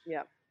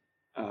 Yeah.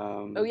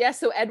 Oh yeah,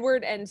 so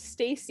Edward and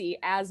Stacy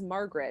as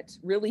Margaret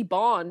really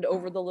bond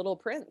over the Little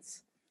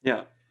Prince.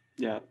 Yeah.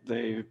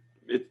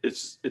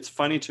 It's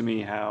funny to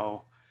me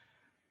how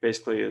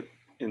basically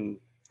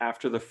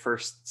after the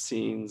first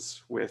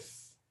scenes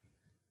with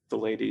the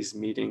ladies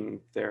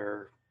meeting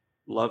their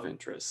love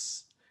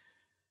interests,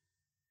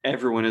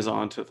 everyone is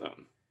onto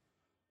them.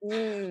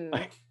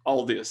 Like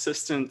all the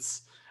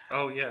assistants.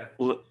 Oh yeah.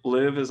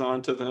 Liv is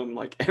onto them.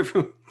 Like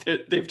everyone,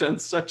 they've done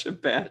such a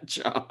bad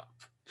job.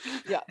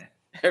 Yeah.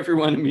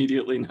 Everyone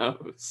immediately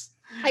knows.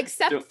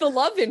 Except the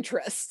love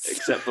interests.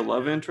 Except the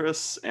love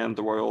interests and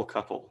the royal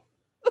couple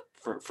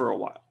for a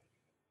while.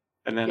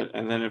 And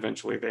then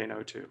eventually they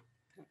know too.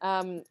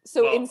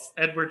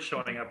 Edward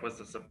showing up was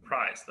a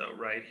surprise though,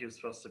 right? He was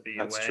supposed to be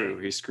That's away. true.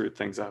 He screwed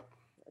things up.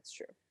 That's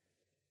true.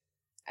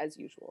 As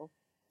usual.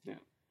 Yeah.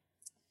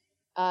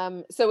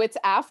 So it's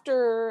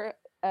after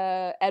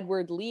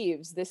Edward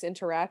leaves this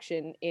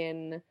interaction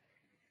in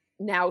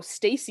now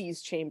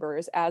Stacy's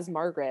chambers as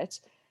Margaret,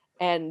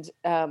 and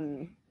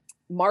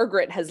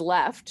Margaret has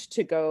left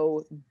to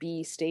go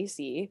be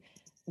Stacy,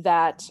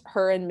 that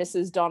her and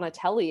Mrs.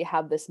 Donatelli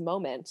have this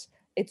moment.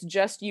 It's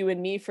just you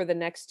and me for the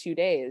next 2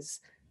 days.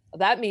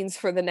 That means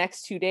for the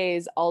next 2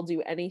 days, I'll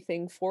do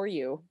anything for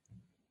you.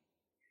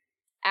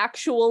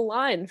 Actual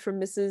line from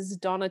Mrs.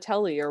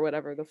 Donatelli or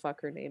whatever the fuck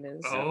her name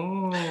is.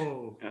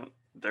 Oh. Yeah.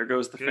 There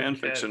goes the Good fan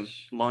catch. fiction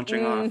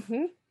launching off.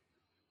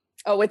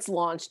 Oh, it's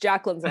launched.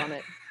 Jacqueline's on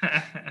it.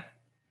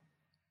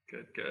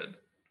 Good.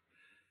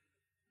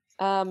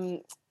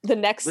 The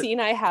next scene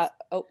I have...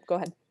 Oh, go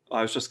ahead.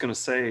 I was just going to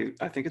say,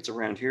 I think it's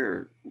around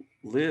here.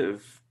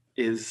 Liv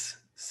is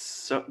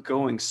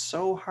going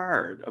so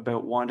hard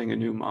about wanting a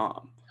new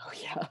mom. Oh,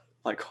 yeah.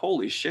 Like,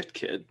 holy shit,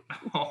 kid.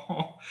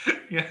 Oh,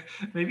 yeah.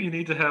 Maybe you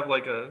need to have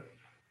like a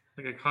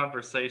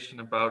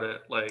conversation about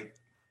it. Like,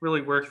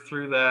 really work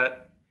through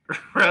that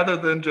rather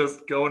than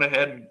just going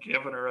ahead and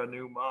giving her a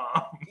new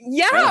mom.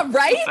 Yeah,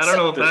 right? I don't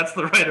know if that's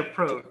the right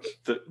approach.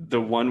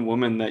 The one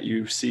woman that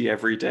you see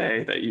every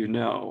day that you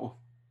know,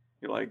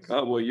 you're like,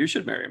 oh, well, you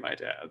should marry my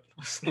dad.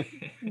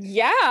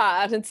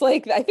 Yeah, and it's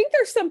like, I think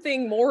there's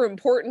something more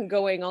important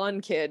going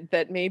on, kid,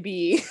 that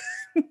maybe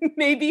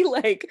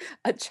like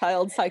a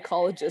child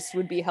psychologist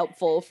would be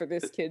helpful for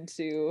this kid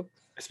to...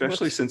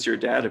 Especially since your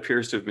dad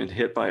appears to have been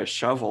hit by a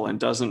shovel and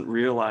doesn't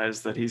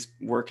realize that he's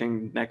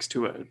working next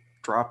to a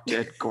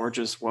drop-dead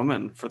gorgeous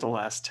woman for the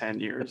last 10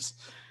 years.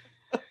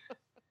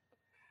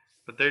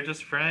 But they're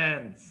just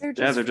friends.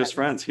 They're just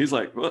friends. He's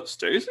like, what,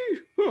 Stacy?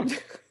 Huh.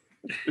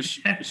 Is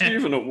she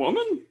even a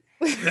woman?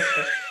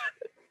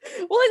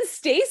 Well, and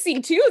Stacy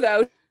too,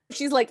 though.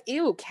 She's like,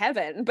 ew,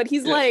 Kevin. But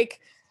he's like...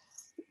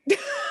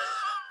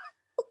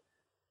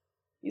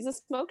 He's a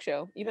smoke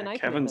show. Even I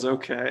can Kevin's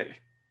okay.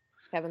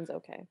 Kevin's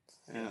okay.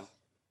 Yeah.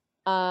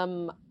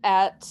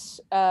 At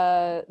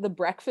the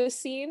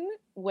breakfast scene,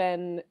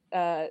 when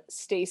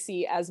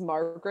Stacy as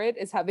Margaret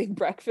is having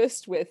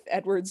breakfast with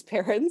Edward's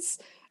parents,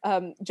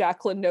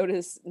 Jacqueline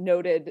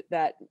noted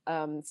that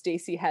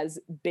Stacy has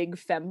big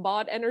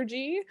fembot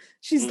energy.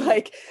 She's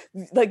like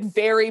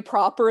very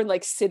proper and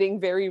like sitting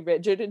very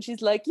rigid, and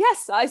she's like,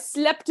 "Yes, I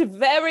slept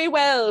very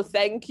well,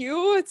 thank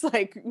you." It's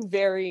like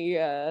very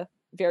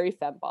very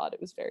fembot. It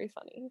was very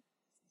funny.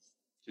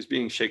 She's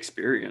being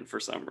Shakespearean for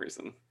some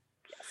reason.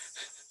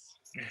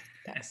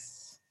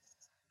 Yes.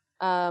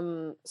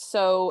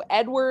 So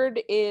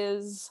Edward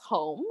is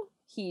home.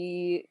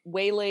 He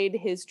waylaid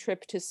his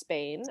trip to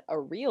Spain, a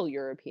real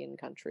European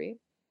country.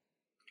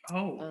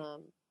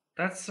 Oh,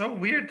 that's so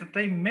weird that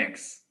they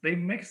mix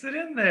it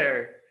in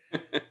there.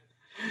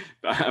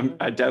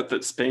 I doubt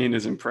that Spain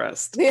is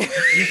impressed.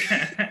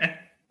 Yeah.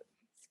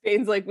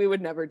 Spain's like, we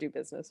would never do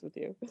business with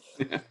you.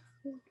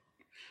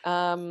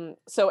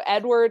 So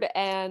Edward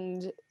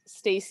and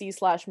Stacy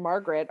 /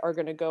 Margaret are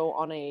going to go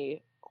on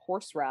a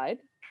horse ride.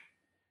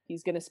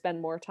 He's going to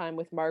spend more time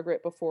with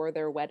Margaret before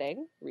their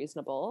wedding.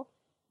 Reasonable.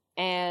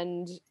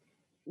 And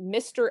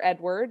Mr.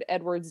 Edward,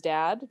 Edward's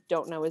dad,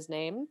 don't know his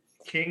name.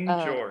 King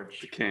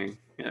George. The king.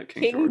 Yeah,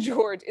 King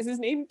George. Is his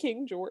name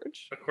King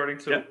George? According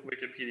to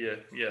Wikipedia,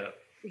 yeah.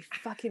 The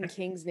fucking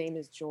king's name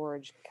is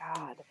George.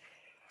 God.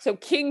 So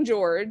King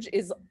George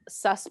is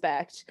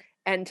suspect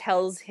and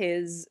tells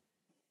his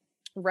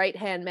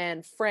right-hand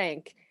man,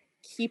 Frank,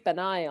 keep an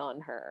eye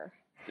on her.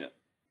 Yeah.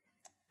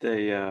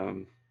 They,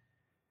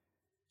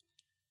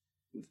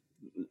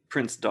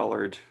 Prince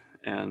Dullard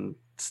and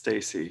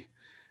Stacy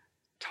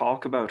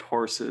talk about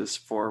horses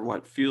for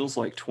what feels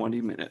like 20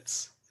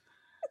 minutes.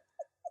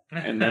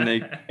 And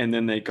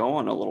then they go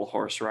on a little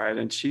horse ride,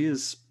 and she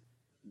is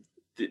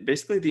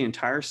basically the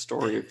entire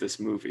story of this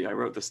movie. I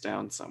wrote this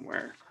down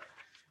somewhere.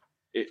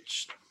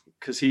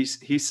 Because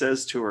he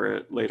says to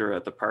her later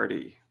at the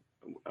party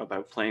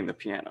about playing the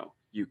piano,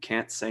 you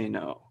can't say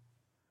no.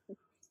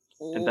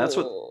 And that's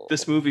what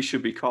this movie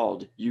should be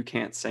called. You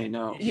Can't Say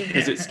No.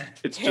 Because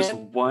it's just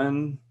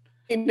one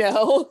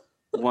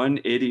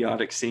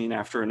idiotic scene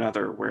after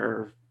another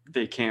where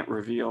they can't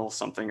reveal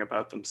something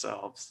about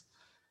themselves.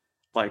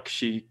 Like,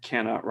 she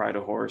cannot ride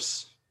a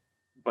horse,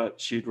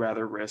 but she'd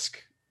rather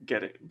risk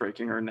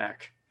breaking her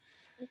neck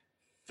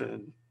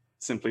than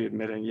simply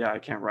admitting, yeah, I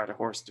can't ride a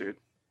horse, dude.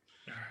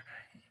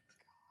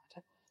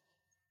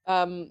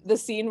 The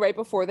scene right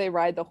before they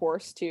ride the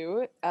horse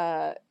too,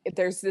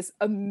 there's this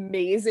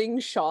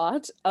amazing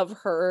shot of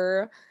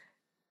her.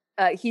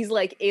 He's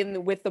like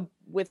in with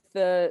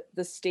the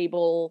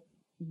stable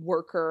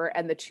worker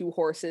and the two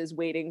horses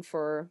waiting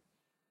for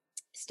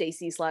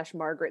Stacy /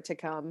 Margaret to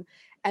come.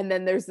 And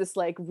then there's this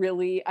like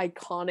really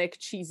iconic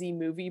cheesy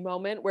movie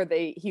moment where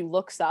he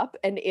looks up,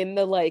 and in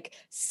the like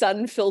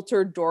sun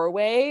filtered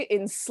doorway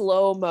in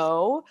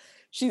slow-mo,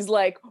 she's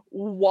like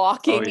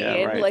walking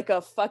in like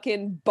a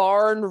fucking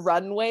barn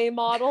runway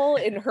model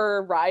in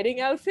her riding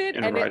outfit.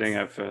 In a riding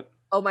outfit.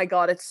 Oh my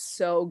God, it's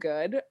so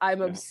good.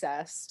 I'm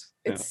obsessed.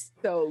 It's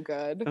so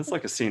good. That's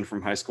like a scene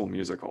from High School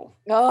Musical.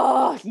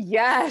 Oh,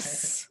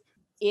 yes.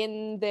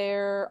 On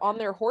their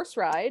horse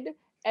ride,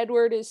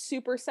 Edward is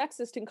super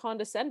sexist and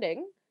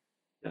condescending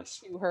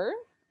to her.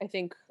 I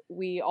think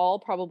we all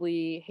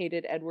probably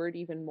hated Edward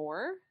even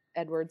more,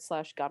 Edward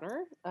 /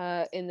 Gunner,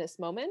 in this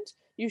moment.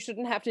 You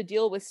shouldn't have to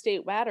deal with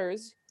state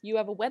matters. You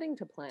have a wedding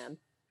to plan.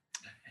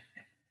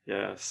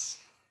 Yes.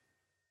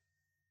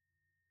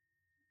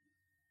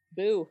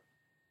 Boo.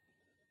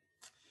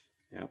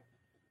 Yep.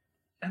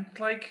 And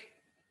like,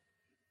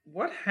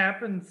 what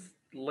happens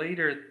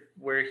later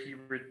where he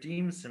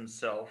redeems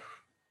himself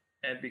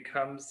and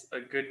becomes a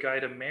good guy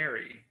to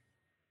marry?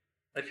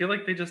 I feel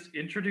like they just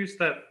introduced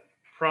that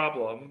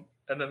problem,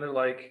 and then they're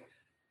like,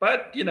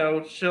 but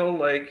she'll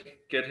like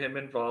get him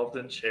involved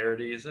in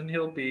charities, and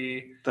he'll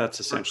be. That's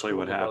essentially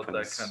what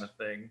happens. That kind of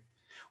thing.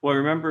 Well,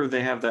 remember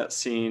they have that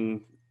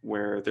scene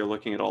where they're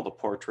looking at all the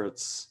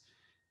portraits,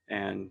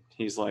 and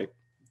he's like,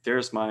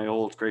 "There's my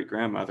old great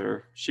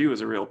grandmother. She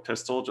was a real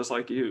pistol, just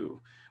like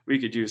you. We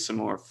could use some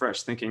more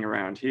fresh thinking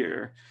around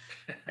here."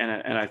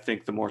 and I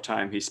think the more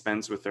time he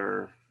spends with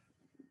her,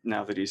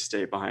 now that he's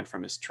stayed behind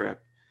from his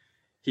trip,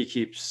 he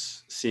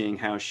keeps seeing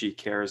how she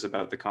cares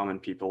about the common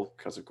people,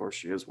 because of course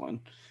she is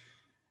one.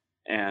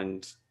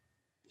 And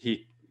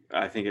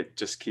I think it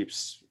just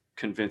keeps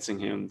convincing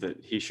him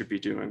that he should be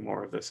doing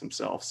more of this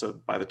himself. So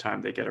by the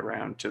time they get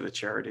around to the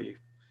charity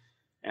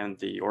and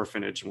the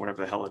orphanage and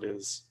whatever the hell it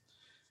is,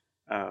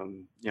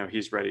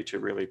 he's ready to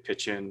really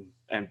pitch in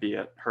and be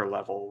at her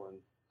level. And,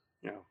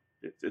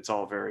 it's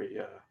all very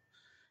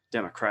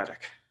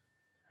democratic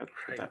at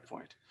that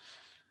point.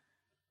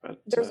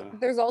 But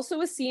there's also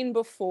a scene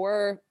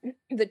before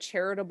the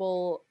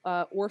charitable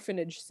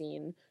orphanage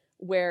scene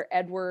where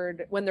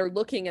Edward, when they're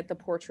looking at the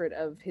portrait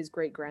of his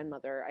great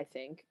grandmother, I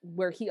think,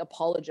 where he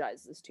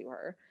apologizes to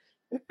her.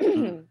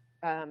 And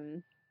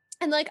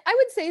like, I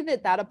would say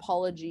that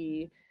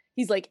apology,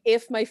 he's like,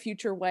 if my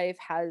future wife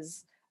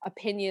has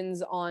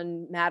opinions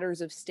on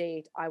matters of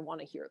state, I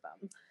want to hear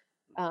them.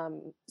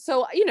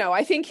 So,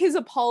 I think his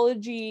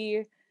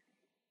apology,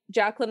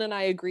 Jacqueline and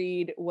I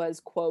agreed, was,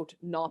 quote,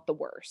 not the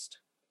worst.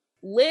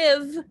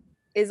 Liv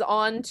is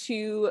on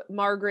to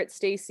Margaret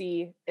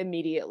Stacy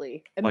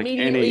immediately.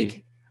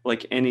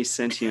 Like any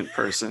sentient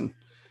person,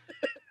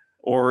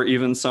 or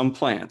even some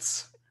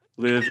plants,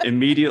 Liv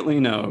immediately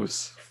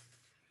knows.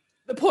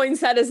 The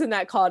poinsettias in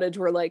that cottage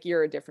were like,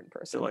 you're a different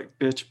person. They're like,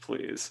 bitch,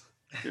 please.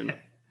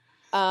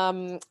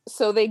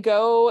 So they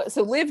go,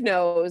 so Liv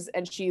knows,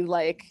 and she's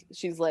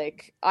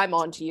like, I'm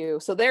on to you.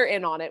 So they're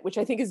in on it, which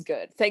I think is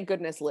good. Thank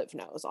goodness Liv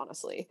knows,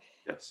 honestly.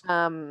 Yes.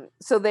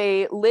 So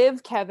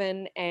Liv,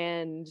 Kevin,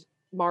 and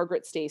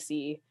Margaret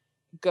Stacy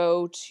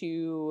go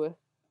to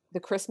the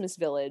Christmas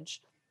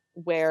village,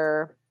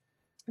 where,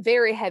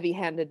 very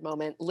heavy-handed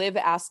moment, Liv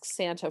asks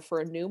Santa for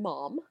a new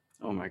mom.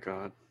 Oh my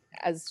God.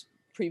 As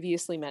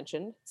previously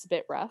mentioned, it's a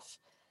bit rough.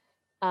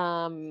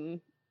 And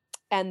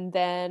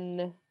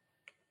then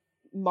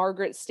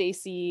Margaret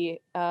Stacy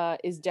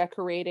is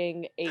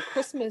decorating a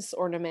Christmas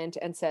ornament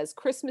and says,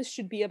 Christmas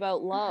should be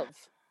about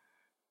love.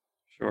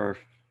 Sure.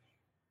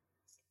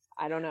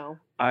 I don't know.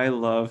 I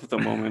love the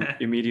moment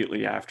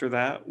immediately after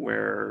that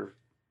where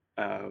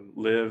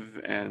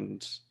Liv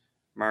and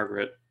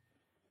Margaret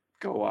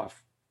go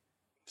off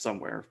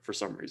somewhere for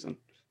some reason.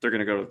 They're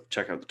going to go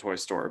check out the toy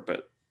store,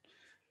 but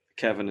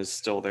Kevin is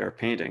still there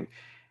painting.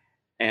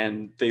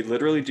 And they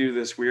literally do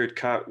this weird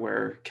cut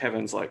where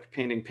Kevin's like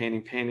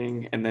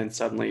painting, and then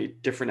suddenly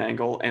different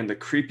angle, and the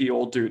creepy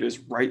old dude is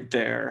right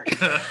there.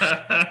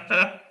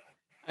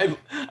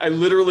 I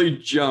literally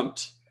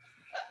jumped.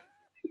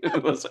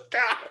 It was like,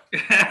 ah!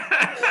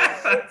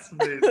 That's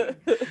amazing.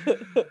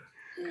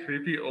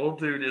 Creepy old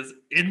dude is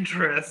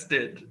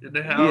interested in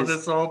how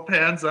this all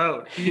pans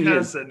out. He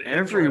has an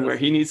everywhere.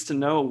 He needs to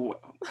know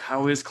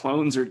how his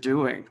clones are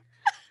doing.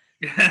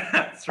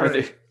 That's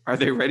right. Are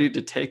they ready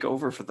to take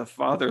over for the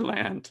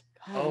fatherland?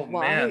 Oh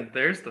man,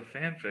 there's the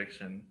fan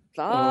fiction.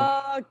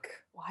 Fuck.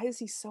 Why is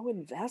he so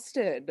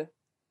invested?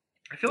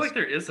 I feel like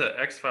there is a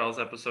X-Files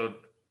episode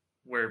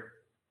where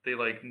they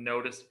like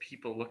notice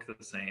people look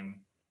the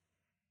same.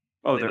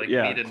 Oh,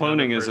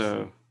 cloning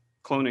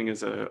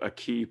is a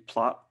key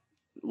plot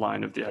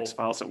line of the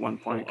X-Files at one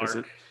point,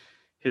 because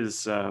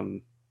his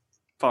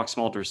Fox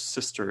Mulder's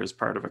sister is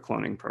part of a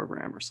cloning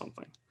program or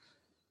something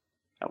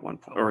at one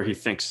point, or he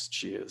thinks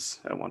she is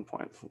at one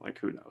point. Like,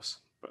 who knows?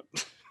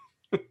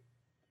 But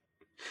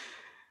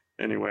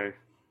anyway.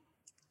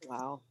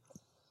 Wow.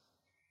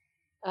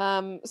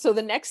 So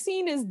the next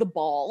scene is the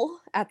ball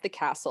at the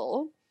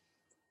castle.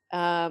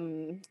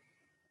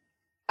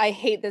 I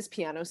hate this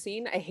piano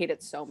scene. I hate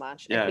it so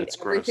much. Yeah, I hate it's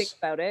everything gross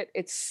about it.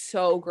 It's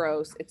so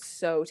gross. It's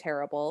so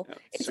terrible. Yeah,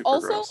 it's super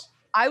also gross.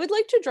 I would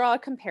like to draw a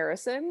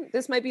comparison.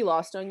 This might be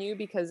lost on you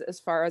because, as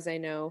far as I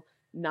know,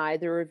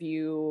 neither of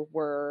you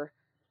were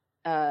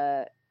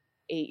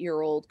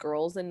 8-year-old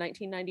girls in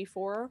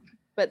 1994.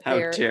 But How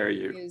there dare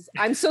you? is.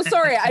 I'm so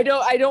sorry. I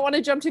don't want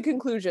to jump to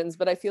conclusions,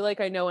 but I feel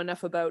like I know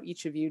enough about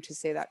each of you to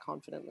say that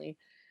confidently.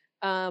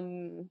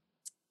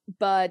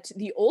 But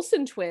the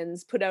Olsen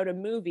twins put out a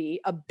movie,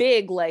 a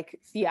big like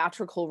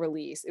theatrical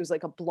release. It was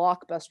like a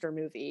blockbuster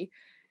movie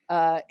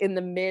in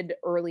the mid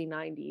early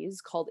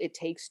 90s called It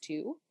Takes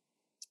Two,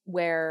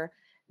 where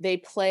they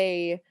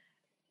play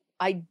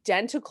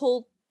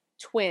identical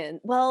twin.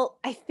 Well,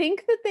 I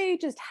think that they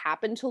just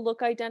happen to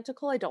look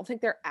identical. I don't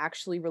think they're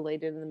actually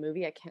related in the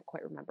movie. I can't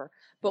quite remember.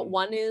 But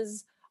one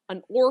is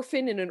an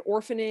orphan in an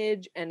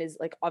orphanage and is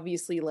like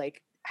obviously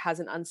like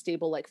has an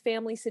unstable like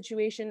family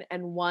situation,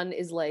 and one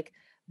is like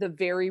the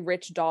very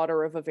rich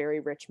daughter of a very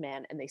rich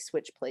man, and they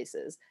switch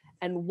places.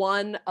 And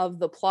one of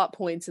the plot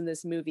points in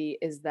this movie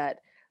is that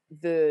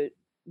the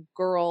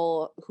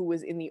girl who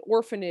was in the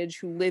orphanage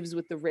who lives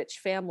with the rich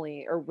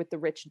family or with the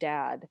rich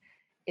dad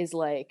is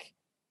like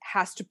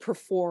has to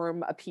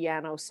perform a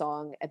piano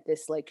song at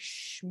this like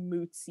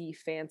schmoozy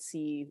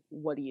fancy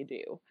what do you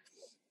do,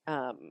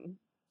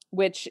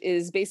 which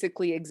is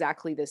basically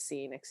exactly this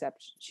scene,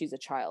 except she's a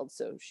child,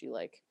 so she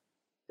like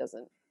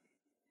doesn't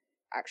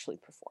actually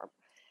perform.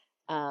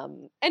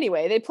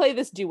 Anyway, they play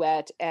this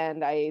duet,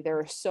 and there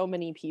are so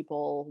many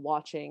people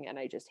watching, and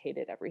I just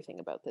hated everything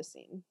about this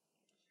scene.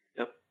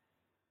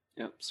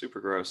 Yep, super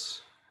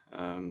gross.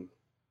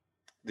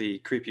 The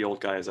creepy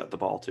old guy is at the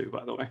ball too,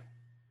 by the way.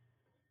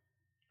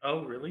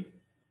 Oh, really?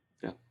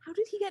 Yeah. How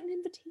did he get an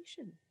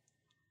invitation?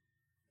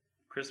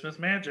 Christmas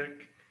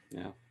magic.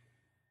 Yeah.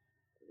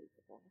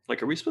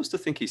 Like, are we supposed to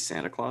think he's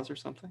Santa Claus or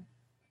something?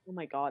 Oh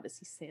my God, is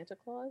he Santa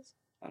Claus?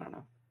 I don't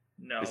know.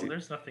 No,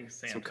 there's nothing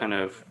Santa. Some kind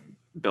of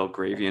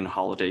Belgravian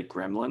holiday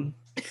gremlin?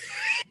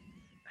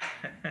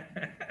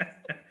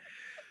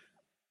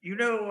 You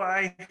know,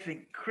 I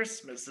think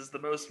Christmas is the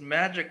most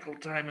magical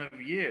time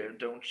of year,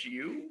 don't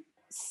you?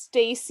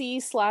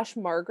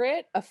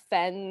 Stacy/Margaret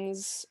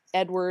offends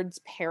Edward's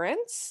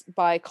parents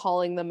by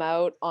calling them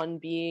out on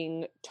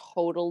being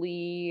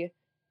totally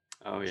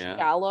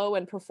shallow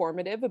and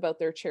performative about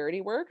their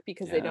charity work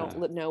because they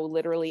don't know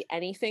literally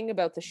anything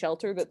about the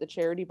shelter that the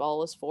charity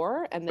ball is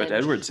for. And then but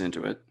Edward's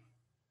into it.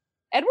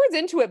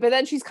 But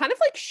then she's kind of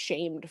like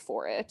shamed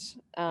for it.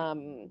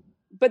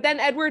 But then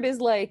Edward is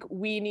like,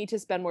 we need to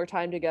spend more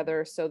time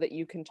together so that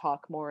you can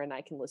talk more and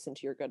I can listen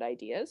to your good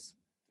ideas.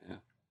 Yeah.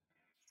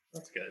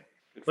 That's good.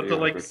 But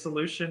the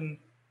solution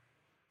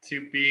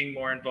to being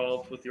more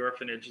involved with the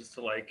orphanage is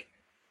to like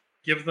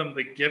give them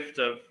the gift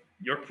of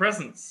your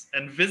presence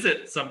and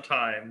visit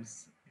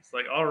sometimes. It's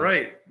like, all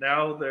right,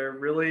 now they're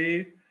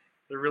really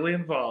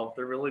involved.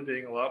 They're really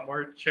being a lot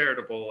more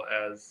charitable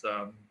as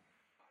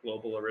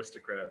global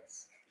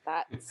aristocrats.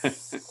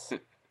 That's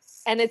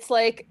and it's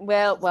like,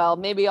 well,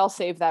 maybe I'll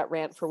save that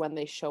rant for when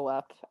they show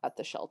up at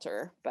the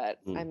shelter. But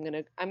I'm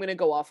gonna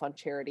go off on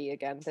charity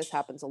again. This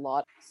happens a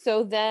lot.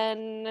 So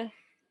then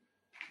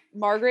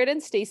Margaret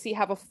and Stacy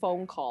have a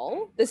phone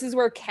call. This is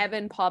where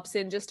Kevin pops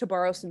in just to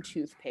borrow some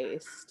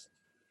toothpaste.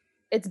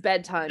 It's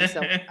bedtime,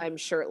 so I'm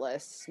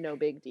shirtless. No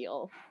big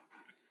deal.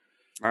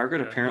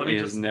 Margaret apparently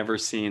has never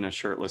seen a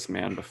shirtless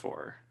man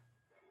before.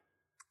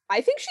 I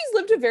think she's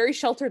lived a very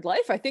sheltered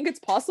life. I think it's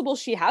possible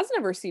she has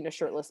never seen a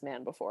shirtless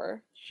man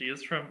before. She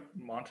is from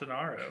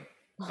Montanaro.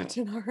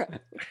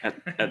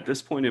 At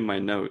this point in my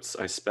notes,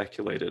 I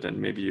speculated, and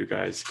maybe you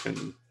guys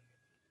can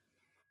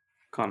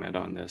comment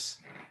on this.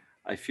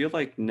 I feel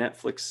like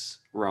Netflix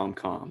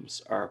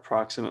rom-coms are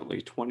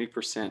approximately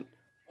 20%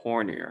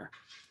 hornier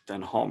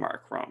than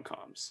Hallmark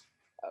rom-coms.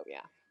 Oh,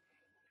 yeah.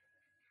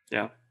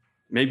 Yeah?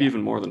 Maybe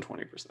even more than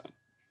 20%.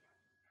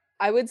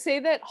 I would say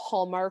that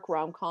Hallmark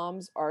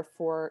rom-coms are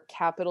for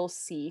capital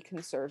C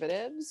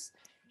conservatives,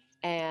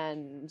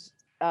 and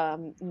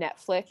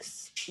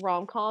Netflix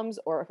rom-coms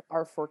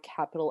are for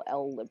capital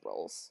L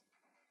liberals.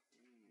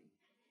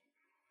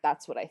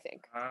 That's what I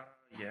think.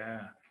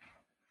 Yeah.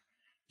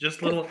 Just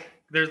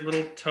there's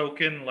little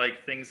token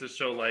like things that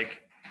show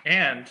like,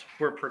 and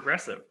we're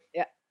progressive.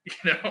 Yeah. You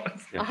know?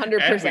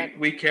 100%.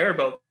 We care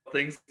about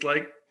things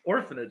like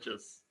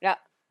orphanages. Yeah.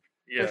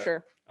 For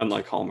sure.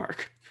 Unlike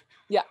Hallmark.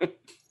 Yeah.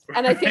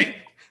 And I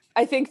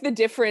think the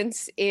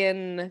difference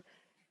in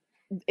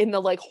the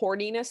like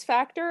horniness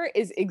factor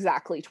is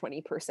exactly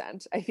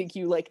 20%. I think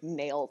you like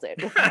nailed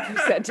it with the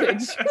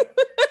percentage.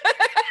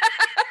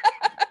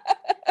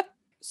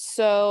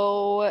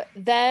 So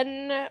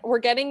then we're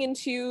getting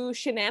into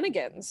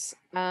shenanigans.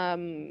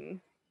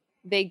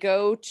 They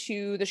go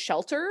to the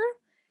shelter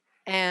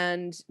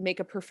and make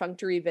a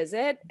perfunctory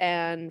visit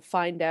and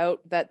find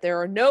out that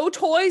there are no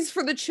toys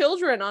for the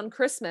children on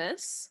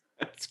Christmas.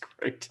 That's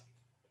great.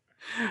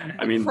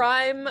 I mean,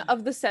 crime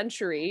of the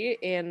century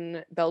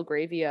in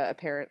Belgravia,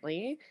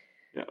 apparently.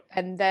 Yeah.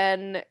 And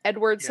then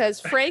Edward says,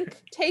 Frank,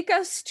 take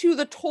us to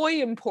the toy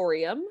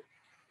emporium.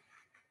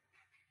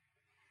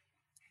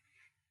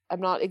 I'm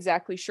not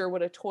exactly sure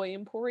what a toy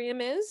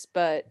emporium is,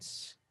 but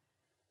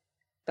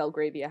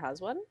Belgravia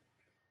has one.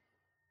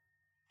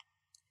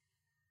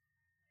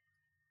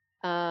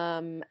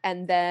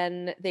 And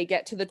then they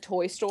get to the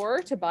toy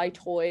store to buy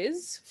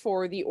toys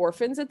for the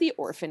orphans at the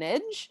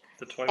orphanage.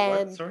 The toy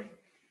And what? Sorry.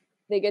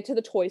 They get to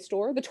the toy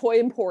store, the toy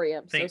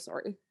emporium. So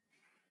sorry.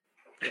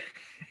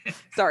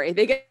 Sorry,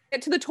 they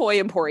get to the toy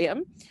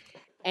emporium,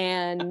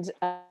 and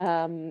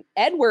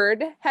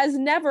Edward has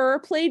never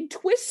played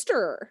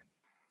Twister.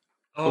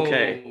 Oh,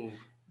 Okay.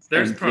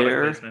 There's And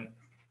product placement.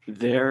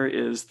 There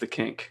is the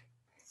kink.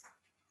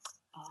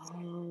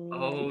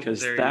 Oh,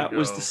 Because there that you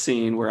was go. the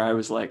scene where I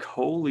was like,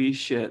 holy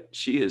shit,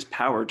 she is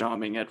power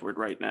doming Edward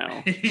right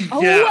now.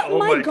 Yeah, oh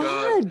my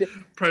god.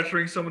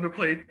 Pressuring someone to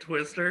play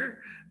Twister.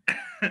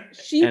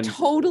 She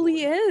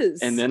totally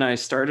is. And then I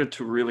started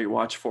to really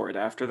watch for it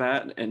after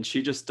that, and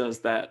she just does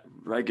that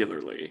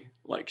regularly.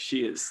 Like,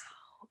 she is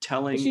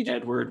telling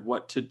Edward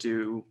what to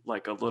do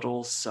like a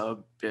little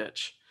sub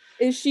bitch.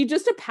 Is she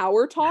just a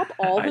power top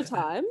all the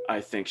time? I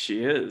think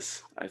she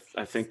is.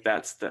 I think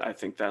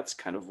that's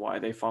kind of why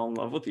they fall in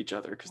love with each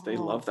other, because they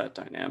love that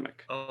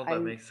dynamic. Oh,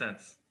 that makes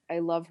sense. I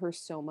love her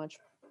so much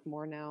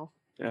more now.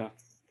 Yeah.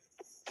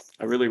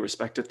 I really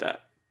respected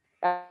that.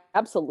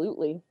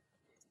 Absolutely.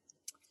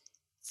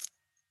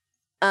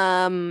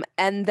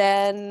 And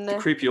then the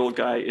creepy old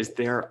guy is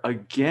there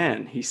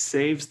again. He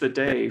saves the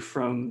day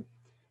from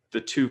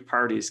the two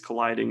parties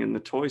colliding in the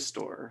toy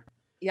store.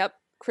 Yep.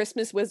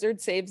 Christmas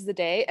Wizard saves the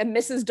day, and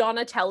Mrs.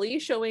 Donatelli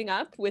showing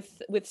up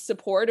with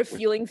support of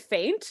feeling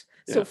faint,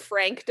 so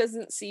Frank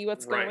doesn't see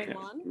what's going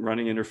on.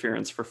 Running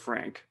interference for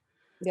Frank.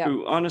 Yeah.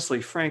 Who,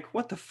 honestly, Frank,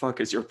 what the fuck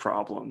is your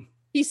problem?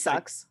 He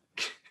sucks.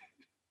 Like,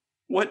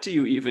 what do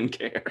you even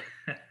care?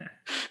 Oh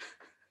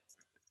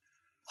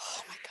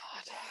my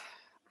god.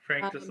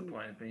 Frank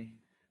disappointed me.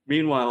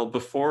 Meanwhile,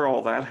 before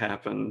all that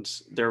happened,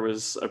 there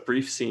was a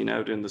brief scene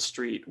out in the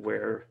street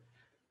where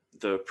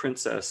the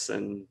princess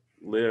and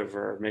Liv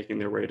are making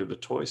their way to the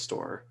toy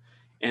store,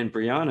 and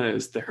Brianna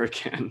is there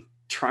again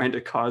trying to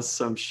cause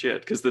some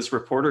shit because this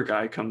reporter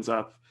guy comes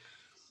up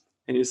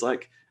and he's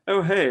like,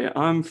 oh hey,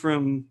 I'm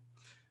from,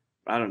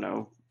 I don't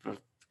know, a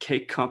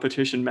cake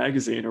competition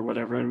magazine or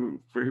whatever, and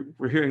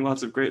we're hearing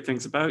lots of great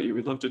things about you,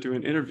 we'd love to do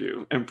an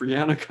interview. And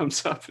Brianna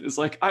comes up and is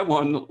like, I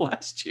won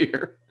last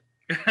year.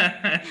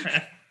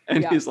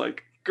 And he's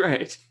like,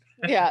 great.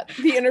 Yeah,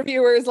 the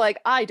interviewer is like,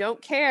 I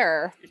don't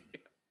care.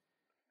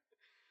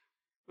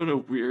 What a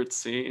weird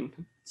scene.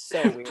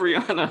 So weird.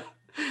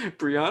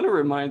 Brianna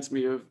reminds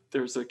me of,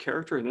 there's a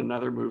character in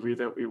another movie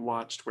that we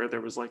watched where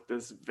there was like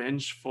this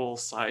vengeful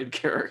side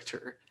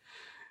character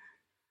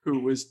who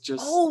was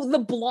just... Oh, the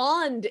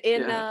blonde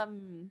in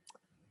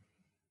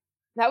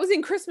that was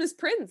in Christmas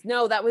Prince.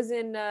 No, that was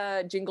in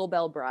Jingle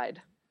Bell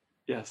Bride.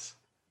 Yes.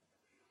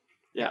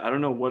 Yeah, I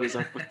don't know what is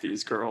up with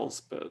these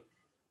girls, but...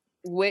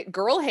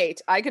 Girl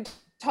hate. I could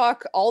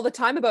talk all the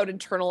time about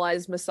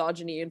internalized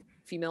misogyny and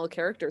female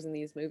characters in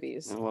these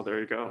movies. Oh, well, there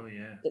you go. Oh,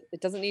 yeah.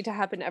 It doesn't need to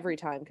happen every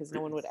time because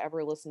no one would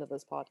ever listen to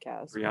this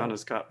podcast.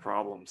 Rihanna's got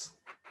problems.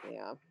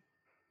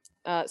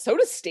 Yeah. So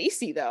does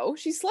Stacy, though.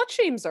 She slut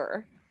shames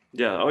her.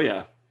 Yeah. Oh,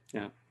 yeah.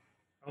 Yeah.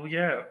 Oh,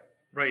 yeah.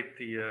 Right.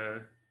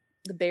 The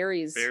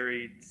berries.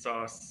 Berry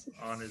sauce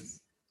on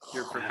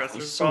your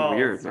professor's so balls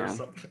weird, or man.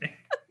 something.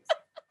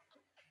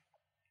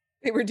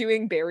 They were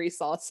doing berry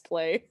sauce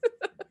play.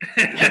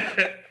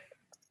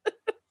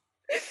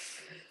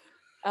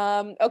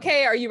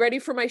 Okay, are you ready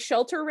for my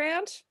shelter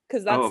rant?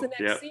 Because that's the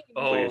next scene.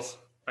 Oh, please.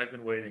 I've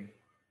been waiting.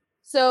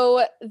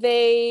 So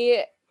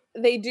they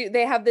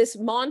have this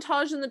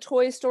montage in the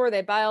toy store.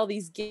 They buy all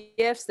these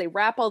gifts. They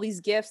wrap all these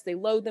gifts. They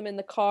load them in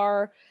the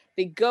car.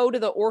 They go to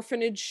the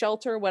orphanage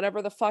shelter,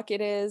 whatever the fuck it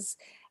is,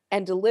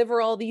 and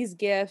deliver all these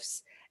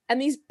gifts. And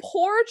these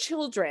poor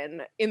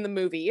children in the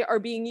movie are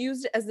being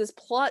used as this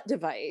plot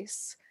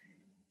device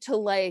to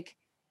like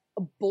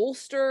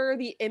bolster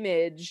the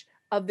image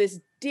of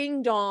this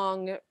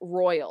ding-dong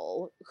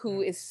royal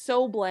who is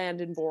so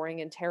bland and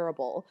boring and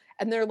terrible.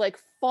 And they're like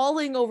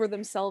falling over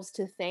themselves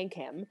to thank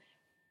him,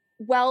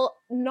 while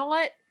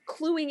not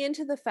cluing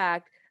into the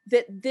fact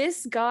that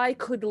this guy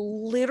could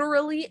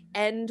literally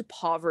end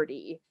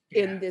poverty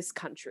in this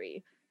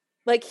country.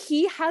 Like,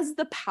 he has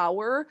the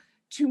power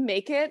to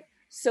make it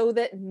so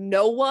that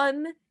no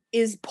one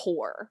is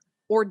poor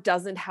or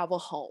doesn't have a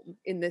home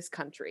in this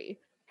country.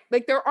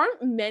 Like, there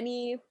aren't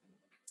many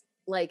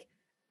like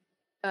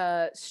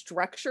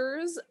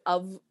structures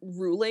of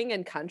ruling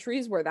in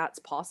countries where that's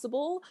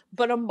possible,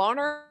 but a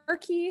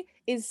monarchy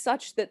is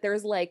such that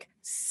there's like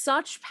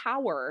such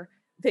power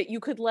that you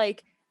could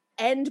like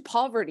end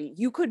poverty.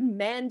 You could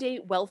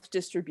mandate wealth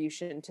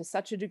distribution to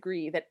such a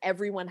degree that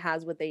everyone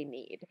has what they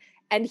need,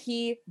 and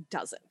he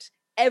doesn't.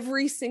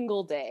 Every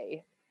single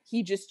day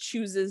he just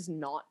chooses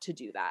not to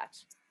do that.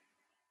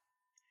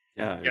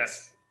 Yeah,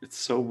 it's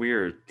so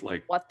weird.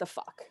 Like, what the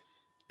fuck?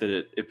 That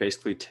it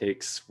basically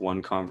takes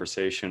one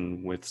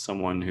conversation with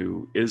someone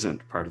who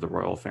isn't part of the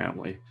royal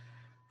family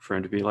for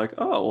him to be like,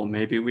 oh, well,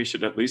 maybe we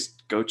should at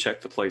least go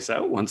check the place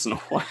out once in a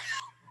while.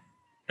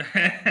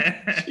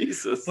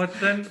 Jesus. But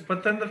then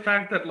the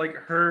fact that like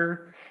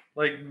her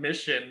like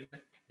mission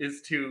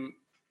is to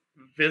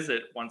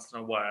visit once in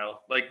a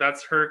while, like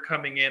that's her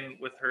coming in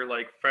with her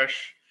like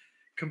fresh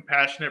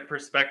compassionate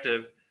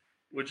perspective,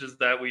 which is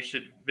that we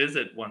should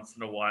visit once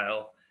in a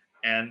while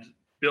and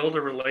build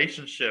a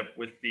relationship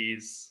with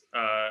these,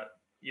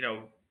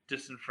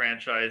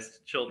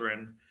 disenfranchised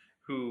children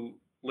who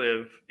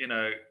live in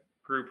a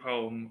group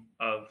home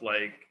of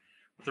like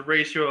with a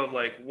ratio of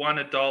like one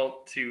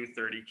adult to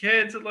 30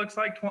 kids. It looks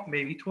like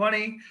maybe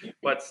 20,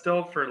 but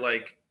still for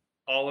like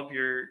all of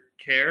your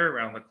care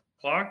around the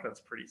clock,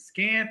 that's pretty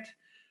scant.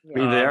 I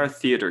mean, they are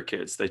theater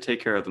kids. They take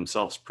care of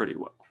themselves pretty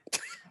well.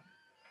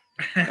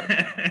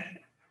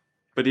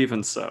 But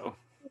even so,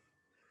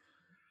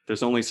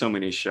 there's only so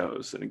many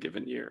shows in a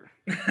given year.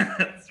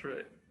 That's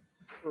right.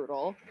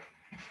 Brutal.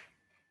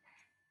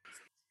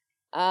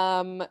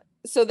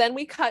 So then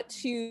we cut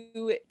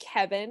to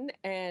Kevin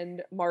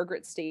and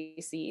Margaret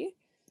Stacy.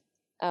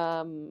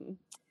 So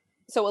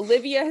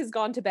Olivia has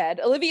gone to bed.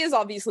 Olivia is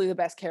obviously the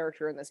best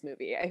character in this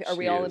movie. Are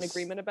we all in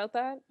agreement about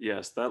that?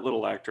 Yes, that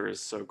little actor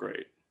is so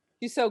great.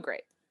 She's so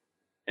great.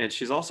 And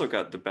she's also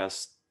got the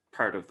best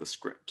part of the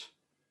script.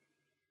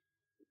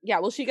 Yeah,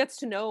 well, she gets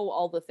to know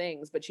all the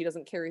things, but she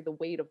doesn't carry the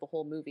weight of the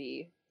whole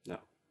movie. No.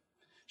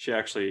 She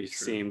actually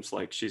seems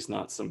like she's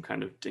not some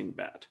kind of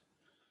dingbat.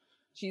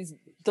 She's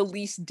the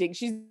least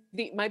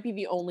might be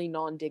the only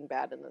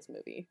non-dingbat in this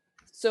movie.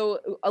 So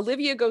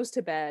Olivia goes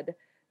to bed.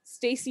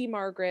 Stacy,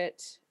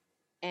 Margaret,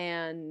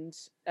 and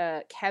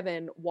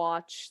Kevin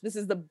watch. This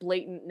is the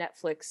blatant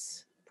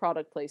Netflix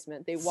product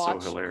placement. They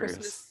watch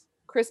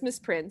Christmas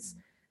Prince,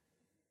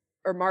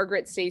 or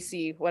Margaret,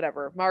 Stacy,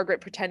 whatever.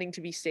 Margaret pretending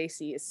to be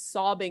Stacy is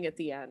sobbing at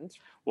the end.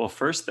 Well,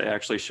 first they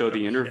actually show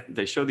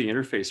they show the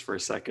interface for a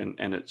second,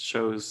 and it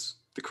shows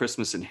the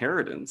Christmas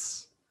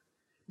Inheritance,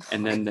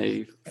 and then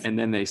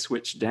they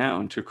switch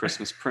down to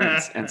Christmas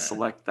Prince and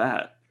select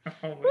that.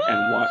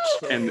 And watch,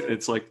 and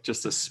it's like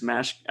just a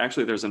smash.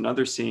 Actually, there's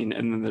another scene,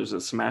 and then there's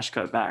a smash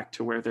cut back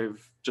to where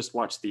they've just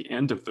watched the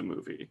end of the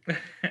movie.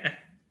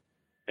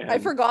 I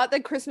forgot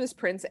that Christmas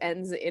Prince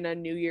ends in a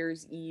New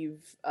Year's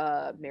Eve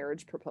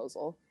marriage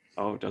proposal.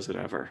 Oh, does it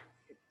ever?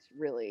 It's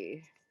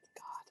really,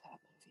 God,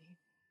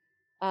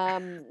 that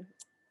movie.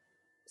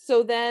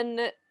 So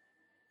then,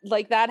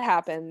 like, that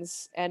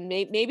happens, and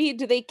maybe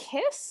do they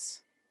kiss?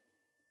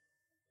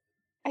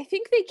 I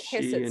think they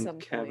kiss at some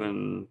point.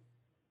 Kevin.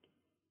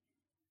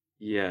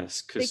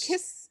 Yes, they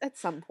kiss at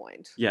some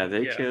point. Yeah,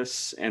 they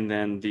kiss, and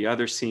then the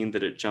other scene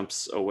that it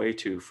jumps away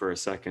to for a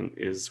second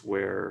is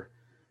where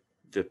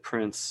the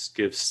prince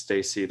gives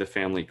Stacy the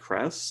family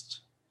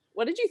crest.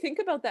 What did you think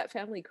about that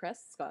family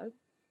crest, Scott?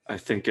 I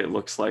think it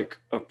looks like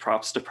a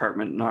props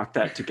department knocked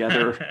that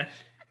together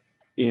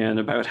in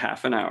about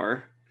half an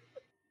hour.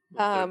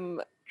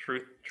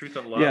 Truth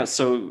and love. Yeah,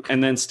 so,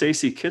 and then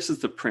Stacy kisses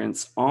the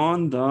prince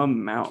on the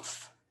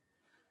mouth.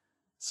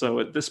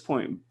 So at this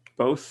point,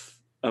 both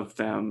of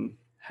them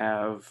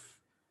have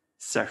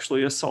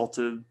sexually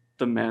assaulted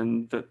the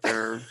men that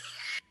they're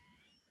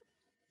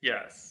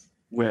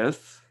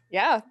with.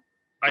 Yeah.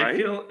 I right?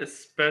 feel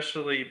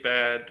especially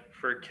bad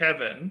for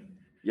Kevin.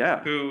 Yeah.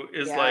 Who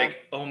is like,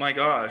 oh my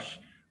gosh,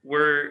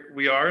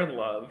 we are in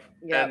love.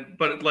 Yeah.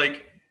 But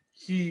like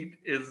he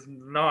is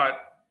not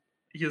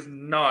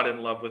in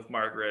love with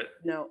Margaret.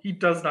 No. He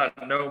does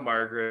not know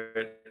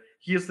Margaret.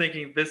 He is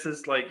thinking this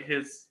is like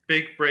his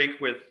big break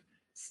with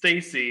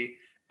Stacy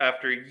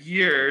after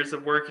years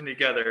of working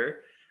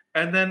together.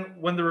 And then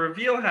when the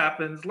reveal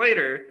happens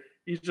later,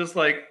 he's just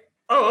like,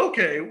 oh,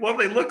 okay, well,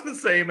 they look the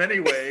same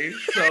anyway,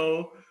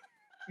 so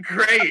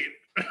great.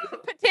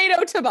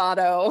 Potato,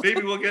 tomato.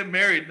 Maybe we'll get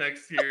married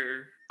next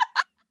year.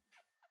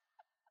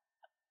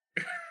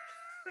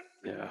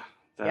 Yeah.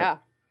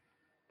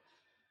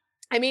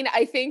 I mean,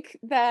 I think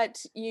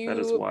that that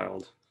is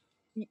wild.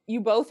 You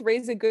both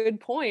raise a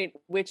good point,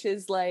 which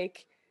is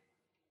like,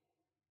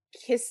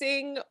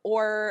 kissing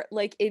or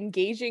like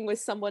engaging with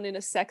someone in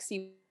a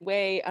sexy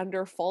way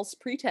under false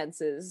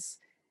pretenses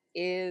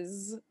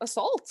is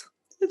assault.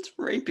 It's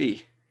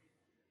rapey.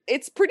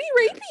 It's pretty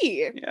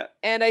rapey. Yeah.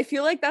 And I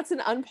feel like that's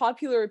an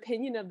unpopular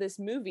opinion of this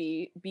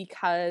movie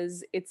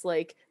because it's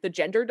like the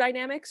gender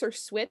dynamics are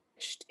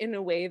switched in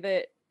a way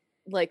that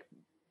like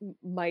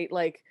might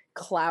like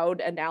cloud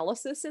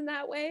analysis in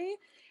that way.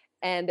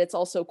 And it's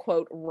also,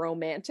 quote,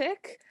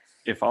 romantic.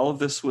 If all of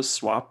this was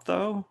swapped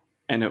though,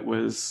 and it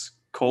was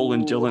Cole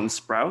and Dylan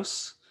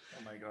Sprouse.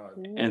 Oh my God.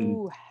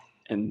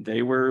 And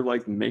they were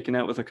like making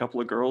out with a couple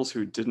of girls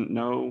who didn't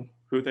know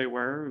who they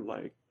were.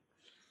 Like,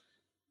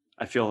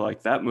 I feel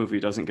like that movie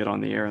doesn't get on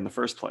the air in the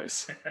first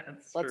place.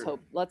 Let's hope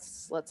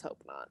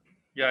not.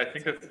 Yeah, I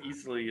think that's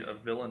easily a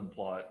villain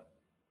plot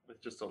with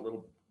just a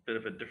little bit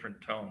of a different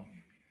tone.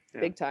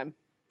 Yeah. Big time.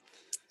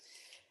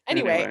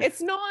 Anyway,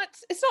 it's not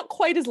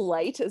quite as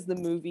light as the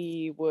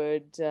movie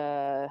would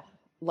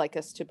like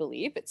us to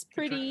believe. It's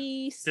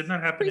pretty. Didn't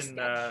that happen in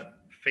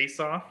Face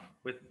Off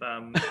with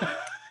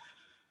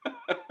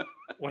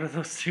what are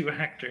those two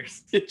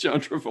actors? John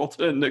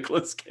Travolta and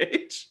Nicolas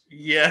Cage.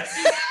 Yes.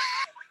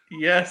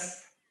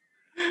 Yes.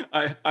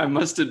 I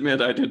must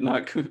admit, I did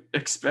not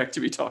expect to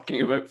be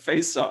talking about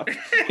Face Off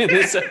in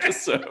this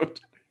episode,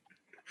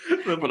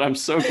 but I'm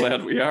so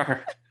glad we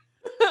are.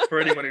 For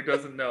anyone who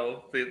doesn't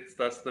know,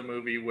 that's the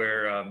movie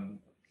where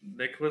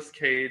Nicolas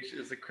Cage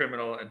is a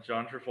criminal and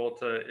John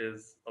Travolta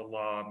is a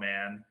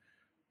lawman,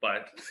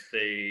 but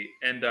they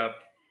end up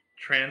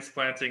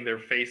transplanting their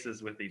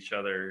faces with each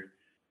other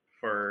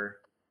for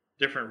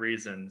different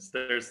reasons.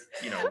 There's,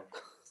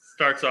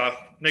 starts off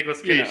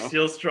Nicolas Cage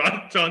steals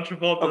John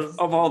Travolta's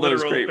of all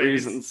those great face,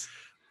 reasons,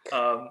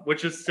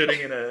 which is sitting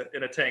in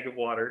a tank of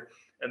water,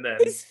 and then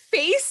His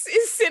face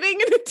is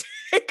sitting in a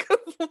tank of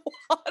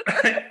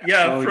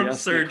water. from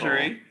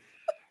surgery. Nicole.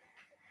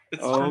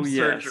 It's from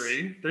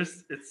surgery.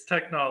 It's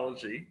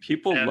technology.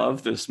 People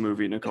love this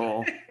movie,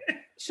 Nicole.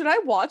 Should I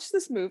watch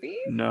this movie?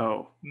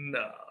 No.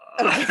 No.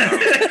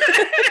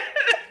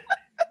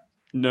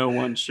 No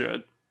one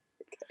should.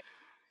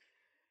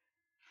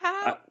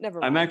 Never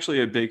mind. I'm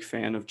actually a big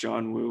fan of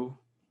John Woo,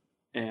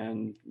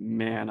 and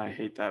man, I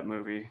hate that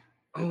movie.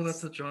 Oh,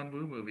 that's a John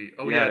Woo movie.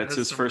 Oh yeah, it it's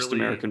has his first really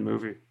American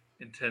movie.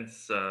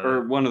 Intense.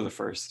 Or one of the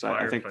first.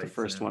 I think the firefights,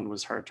 first one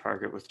was Hard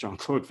Target with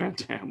Jean-Claude Van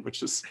Damme,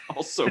 which is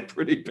also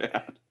pretty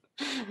bad.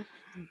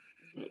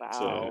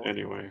 Wow. But,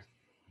 anyway.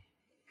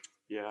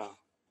 Yeah.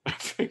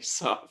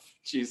 Face Off.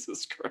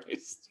 Jesus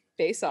Christ.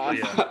 Face Off.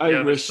 Yeah.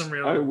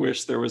 I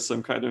wish there was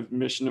some kind of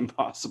Mission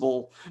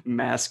Impossible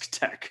mask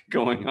tech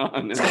going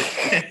on.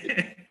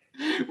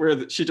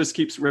 Where she just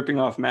keeps ripping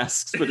off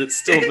masks, but it's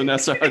still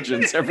Vanessa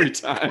Hudgens every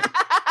time.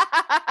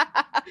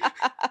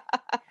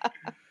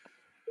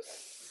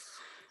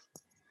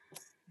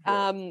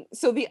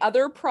 So the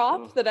other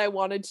prop that I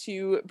wanted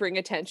to bring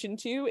attention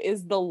to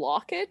is the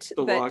locket.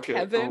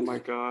 Kevin... Oh my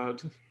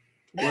god.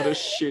 What a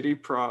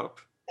shitty prop.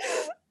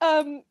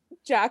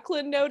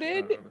 Jacqueline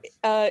noted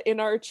in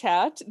our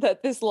chat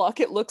that this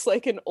locket looks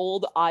like an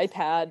old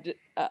iPod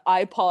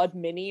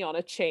mini on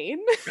a chain.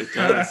 It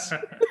does.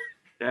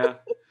 Yeah.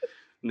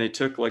 And they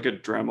took like a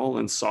Dremel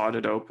and sawed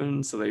it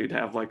open so they'd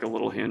have like a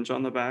little hinge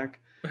on the back.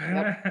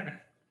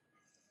 Yep.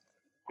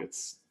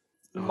 It's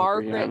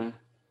Margaret Brianna.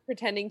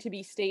 pretending to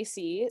be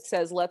Stacy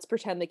says, let's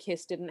pretend the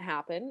kiss didn't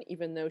happen,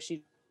 even though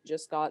she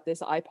just got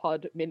this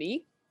iPod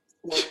mini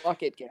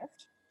locket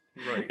gift.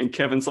 Right. And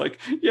Kevin's like,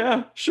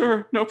 yeah,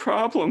 sure, no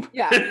problem.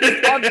 Yeah,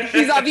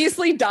 he's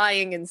obviously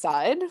dying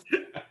inside.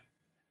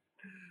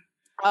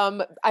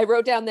 I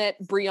wrote down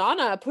that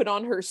Brianna put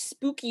on her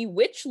spooky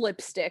witch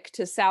lipstick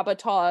to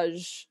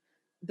sabotage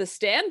the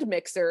stand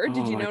mixer.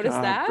 Did you notice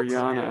that?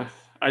 Brianna.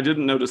 I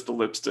didn't notice the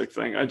lipstick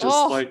thing. I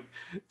just like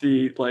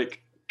the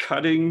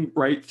cutting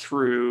right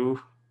through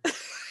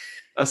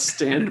a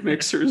stand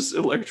mixer's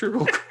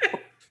electrical cord.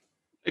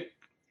 I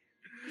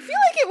feel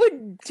like it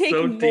would take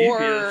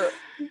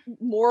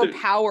more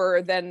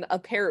power than a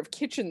pair of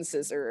kitchen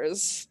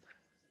scissors.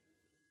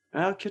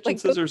 Well, kitchen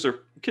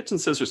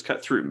scissors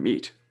cut through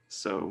meat,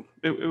 so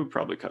it would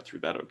probably cut through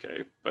that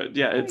okay. But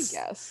yeah,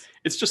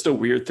 it's just a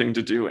weird thing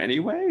to do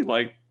anyway.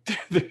 Like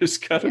there's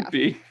gotta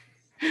be.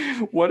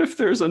 What if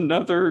there's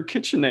another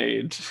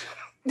KitchenAid?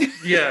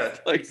 Yeah,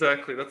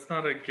 exactly. That's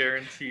not a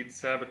guaranteed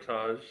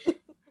sabotage.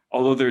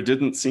 Although there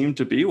didn't seem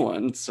to be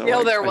one, so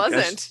there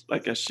wasn't. I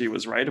guess she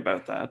was right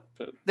about that.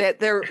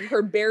 But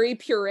her berry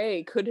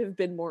puree could have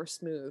been more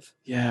smooth.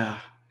 Yeah.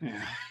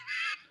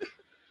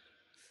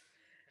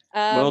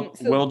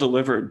 Well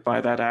delivered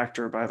by that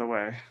actor, by the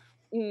way.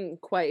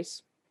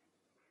 Quite.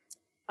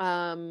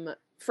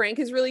 Frank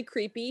is really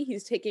creepy.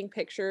 He's taking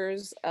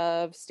pictures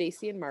of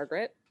Stacy and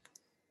Margaret.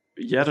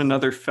 Yet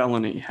another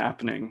felony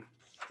happening.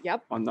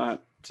 Yep. On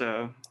that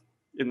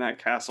in that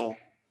castle.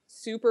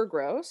 Super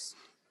gross.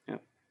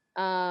 Yep.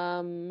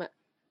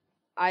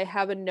 I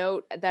have a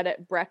note that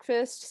at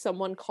breakfast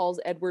someone calls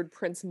Edward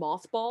Prince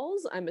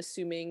Mothballs. I'm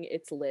assuming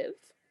it's Liv.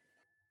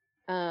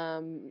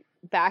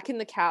 Back in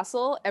the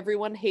castle,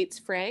 everyone hates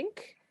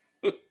Frank.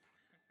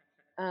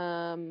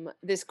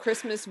 This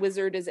Christmas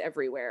wizard is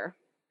everywhere.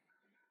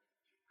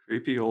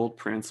 Creepy old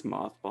Prince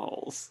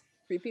Mothballs.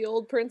 Creepy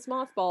old Prince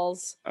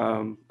Mothballs.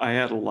 I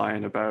had a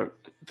line about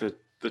the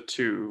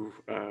two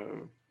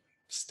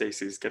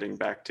Stacys getting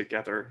back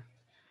together,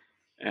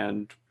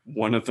 and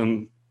one of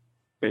them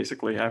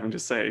basically having to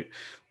say,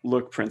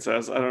 "Look,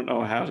 princess, I don't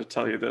know how to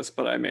tell you this,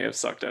 but I may have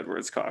sucked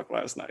Edward's cock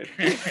last night."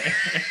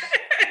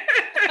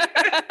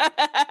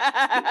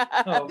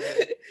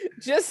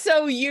 Just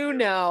so you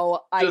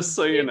know, I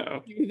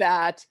do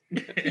that.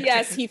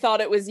 Yes, he thought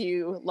it was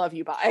you. Love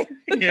you, bye.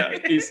 Yeah,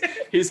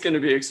 he's going to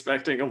be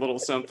expecting a little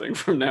something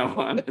from now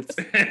on.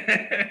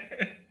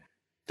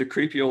 The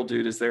creepy old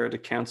dude is there to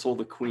cancel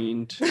the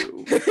queen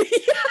too.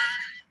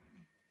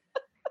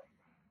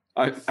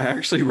 I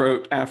actually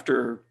wrote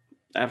after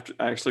I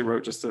actually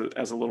wrote just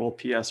as a little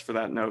PS for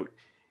that note.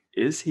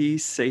 Is he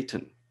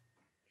Satan?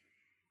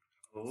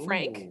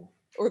 Frank?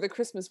 Or the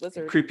Christmas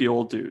wizard? Creepy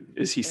old dude.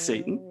 Is he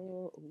Satan?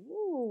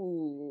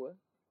 Ooh.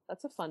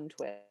 That's a fun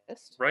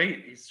twist.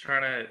 Right. He's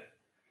trying to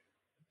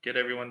get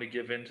everyone to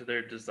give in to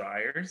their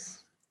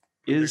desires.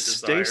 Is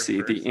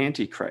Stacy the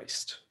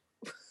Antichrist?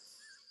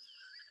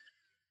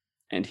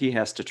 And he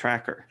has to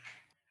track her.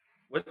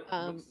 What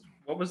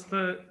was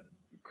the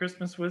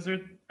Christmas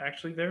wizard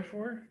actually there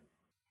for?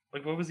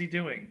 Like, what was he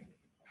doing?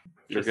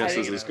 Your Just guess is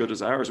hanging as out. good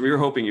as ours. We were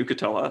hoping you could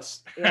tell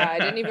us. Yeah, I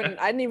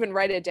didn't even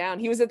write it down.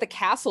 He was at the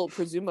castle,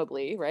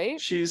 presumably,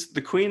 right?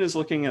 The queen is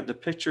looking at the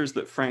pictures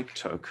that Frank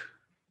took.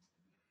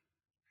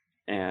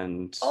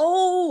 And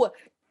Oh,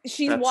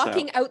 she's That's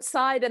walking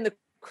outside and the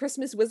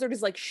Christmas wizard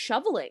is like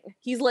shoveling.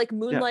 He's like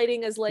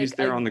moonlighting as like he's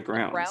there on the a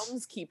grounds.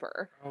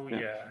 groundskeeper. Oh Yeah.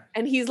 yeah.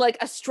 And he's like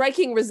a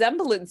striking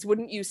resemblance,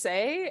 wouldn't you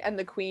say? And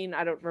the queen,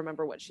 I don't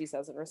remember what she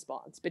says in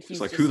response, but he's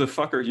He's like, just, who the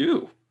fuck are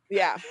you?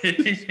 yeah.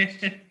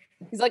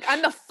 He's like,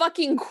 I'm the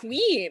fucking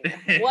queen.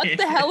 What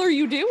the hell are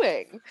you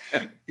doing?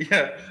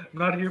 Yeah, I'm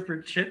not here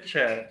for chit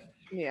chat.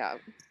 Yeah.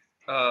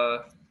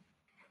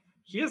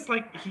 He's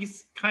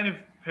kind of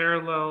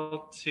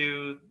parallel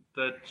to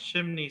the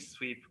chimney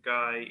sweep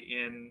guy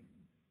in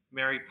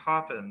Mary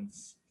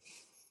Poppins,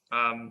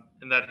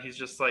 in that he's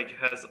just like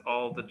has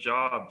all the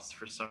jobs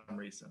for some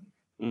reason.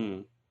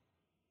 Mm.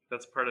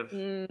 That's part of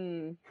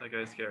Mm. that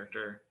guy's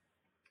character.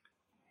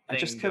 I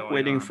just thing kept going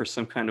waiting on. for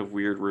some kind of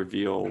weird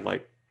reveal,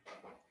 like,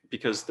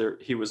 because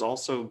he was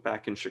also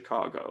back in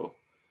Chicago,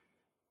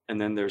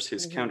 and then there's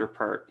his Mhm.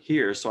 counterpart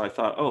here. So I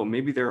thought, oh,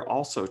 maybe they're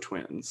also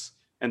twins,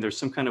 and there's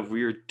some kind of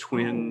weird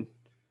twin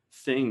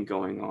thing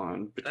going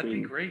on That'd be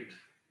between. great.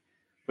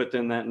 But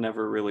then that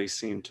never really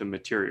seemed to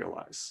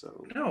materialize.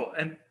 So No,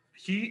 and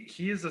he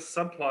is a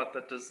subplot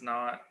that does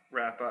not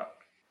wrap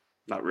up.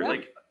 not really.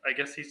 Like, I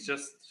guess he's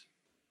just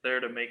there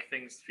to make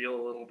things feel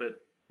a little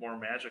bit more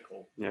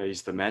magical. Yeah,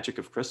 he's the magic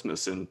of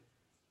Christmas and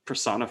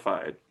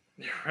personified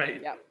You're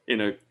right. Yeah.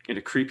 in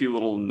a creepy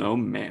little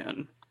gnome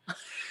man.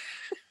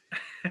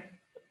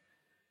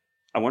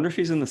 I wonder if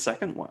he's in the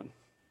second one.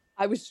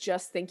 I was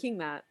just thinking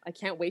that. I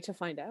can't wait to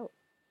find out.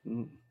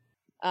 Mm.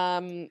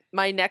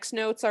 My next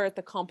notes are at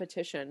the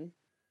competition.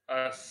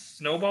 A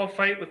snowball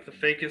fight with the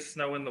fakest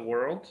snow in the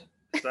world.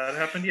 Has that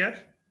happened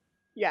yet?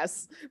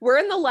 Yes. We're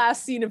in the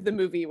last scene of the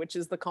movie, which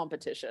is the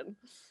competition.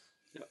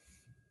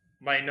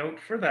 My note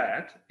for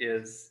that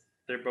is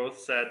they're both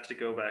sad to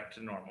go back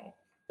to normal.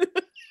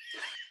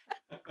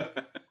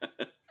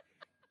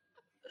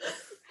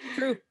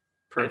 True.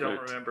 Perfect. I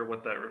don't remember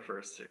what that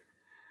refers to.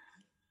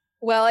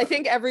 Well, I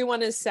think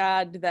everyone is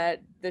sad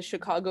that the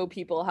Chicago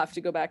people have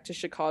to go back to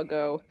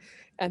Chicago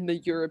and the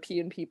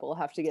European people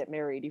have to get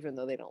married, even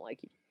though they don't like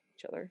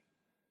each other.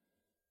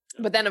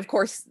 But then, of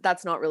course,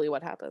 that's not really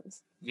what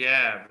happens.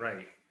 Yeah,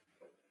 right.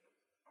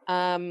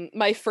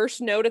 My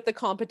first note at the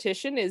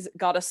competition is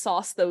gotta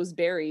sauce those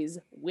berries.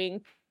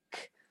 Wink.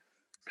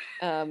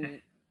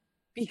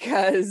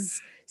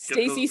 Because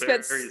Stacy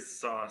spends berries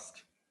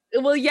sauced.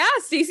 well, yeah,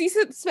 Stacy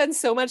spends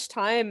so much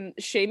time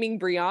shaming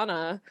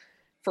Brianna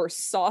for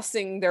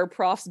saucing their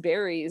prof's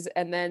berries,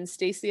 and then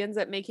Stacy ends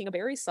up making a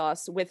berry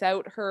sauce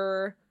without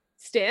her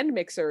stand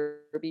mixer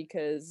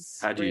because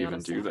How do you even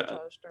Brianna do that?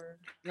 sabotaged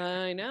her.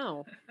 I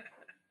know.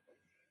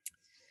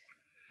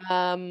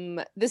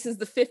 This is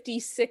the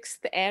 56th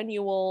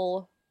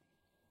annual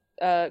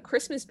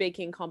Christmas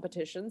baking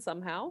competition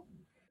somehow.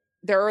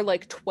 There are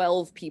like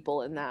 12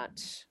 people in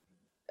that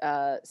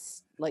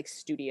like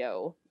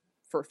studio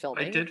for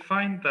filming. I did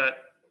find that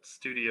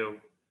studio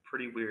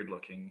pretty weird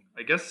looking.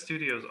 I guess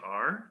studios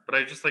are, but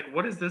I just like,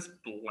 what is this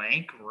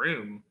blank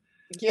room?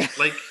 Yeah.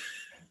 Like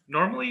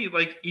normally,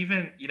 like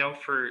even,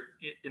 for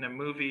in a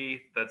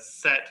movie that's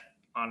set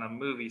on a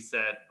movie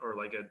set or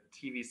like a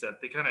TV set,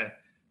 they kind of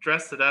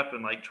dress it up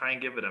and like try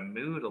and give it a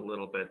mood a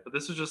little bit. But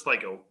this is just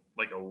like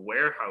a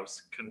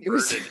warehouse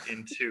converted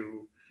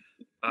into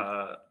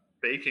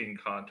baking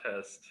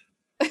contest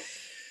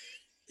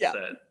Yeah.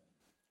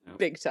 set.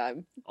 Big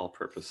time.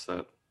 All-purpose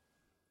set.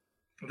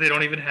 They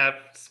don't even have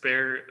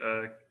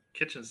spare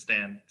kitchen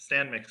stand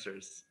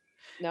mixers.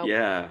 No.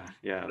 Yeah.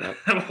 That,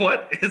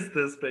 What is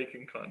this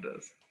baking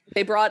contest?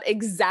 They brought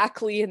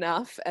exactly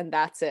enough, and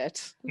that's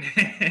it.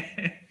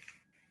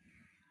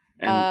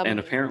 and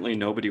apparently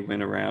nobody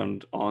went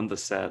around on the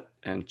set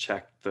and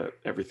checked that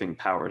everything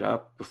powered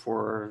up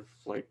before,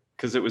 like,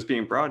 because it was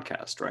being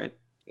broadcast, right?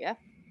 Yeah.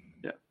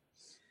 Yeah.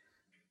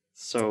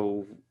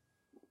 So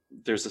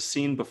there's a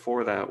scene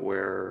before that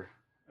where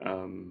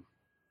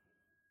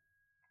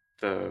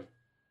the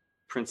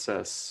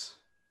princess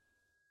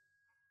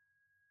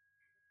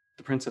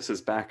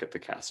is back at the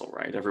castle,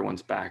 right?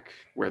 Everyone's back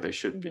where they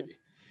should be.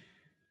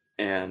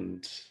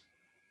 And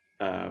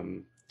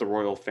the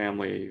royal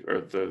family,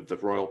 or the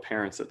royal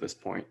parents at this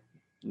point,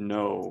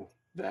 know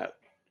that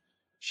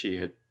she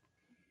had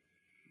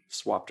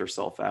swapped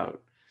herself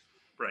out.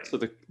 Right. So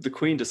the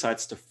queen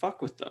decides to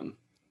fuck with them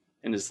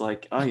and is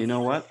like, oh, you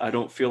know what? I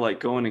don't feel like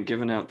going and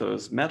giving out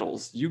those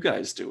medals. You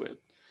guys do it.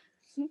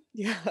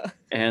 Yeah.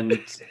 And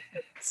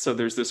so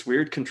there's this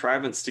weird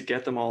contrivance to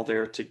get them all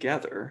there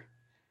together.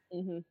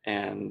 Mm-hmm.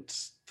 And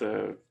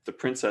the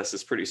princess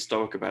is pretty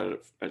stoic about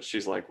it, but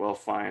she's like, well,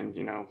 fine,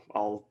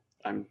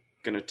 I'm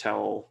gonna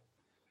tell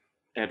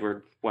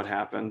Edward what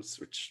happens,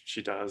 which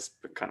she does,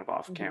 but kind of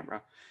off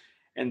camera.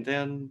 And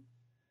then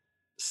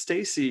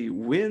Stacy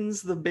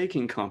wins the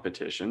baking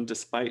competition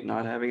despite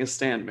not having a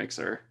stand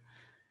mixer,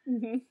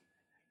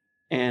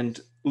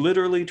 and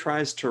literally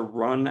tries to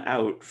run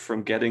out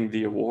from getting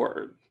the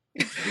award.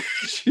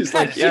 She's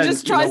like, She yeah,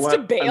 just you know tries to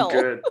what? bail. I'm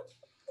good.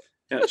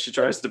 Yeah, she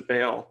tries to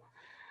bail.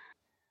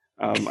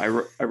 I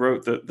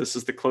wrote that this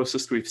is the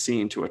closest we've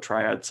seen to a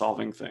triad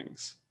solving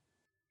things.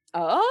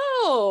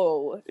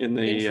 Oh, In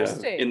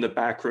interesting. the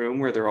back room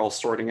where they're all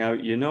sorting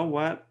out, you know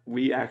what?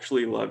 We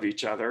actually love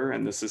each other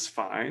and this is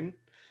fine.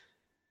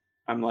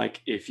 I'm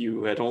like, if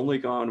you had only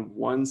gone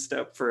one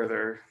step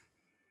further,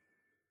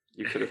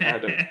 you could have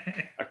had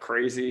a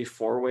crazy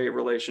 4-way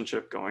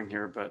relationship going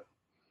here, but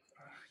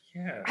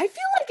Yeah. I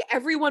feel like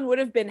everyone would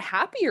have been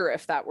happier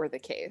if that were the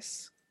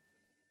case.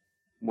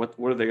 what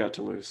do they got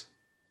to lose?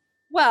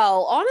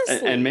 Well,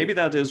 honestly. And maybe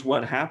that is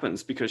what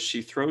happens because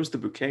she throws the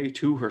bouquet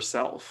to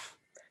herself.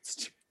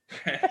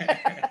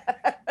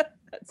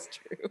 That's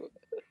true.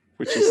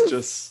 Which is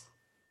just...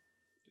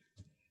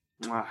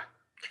 Mwah.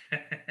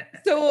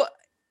 So,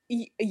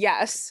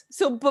 yes.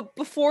 So, but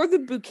before the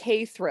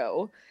bouquet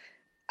throw,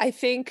 I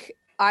think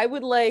I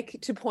would like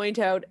to point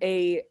out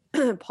a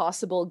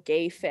possible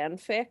gay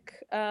fanfic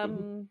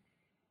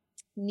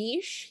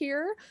niche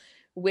here,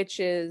 which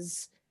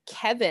is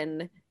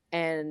Kevin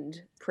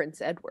and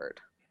Prince Edward.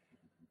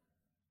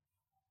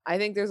 I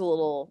think there's a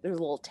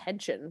little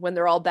tension when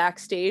they're all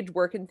backstage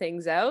working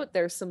things out.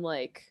 There's some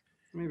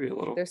Maybe a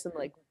little. There's some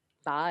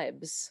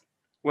vibes.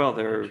 Well,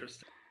 they're...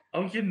 Interesting.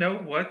 Oh, you know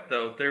what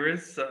though? There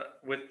is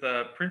with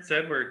Prince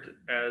Edward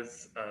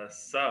as a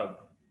sub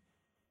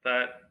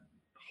that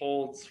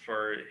holds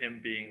for him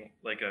being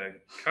like a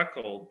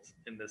cuckold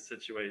in this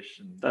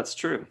situation. That's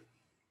true.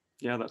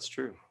 Yeah, that's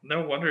true.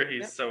 No wonder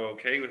he's so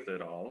okay with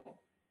it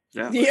all.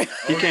 Yeah. Yeah.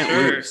 He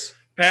can't lose.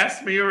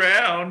 Pass me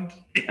around.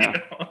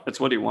 Yeah. That's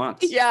what he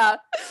wants. Yeah.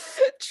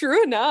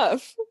 True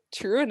enough.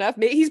 True enough.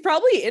 He's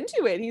probably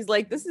into it. He's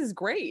like, this is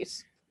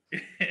great.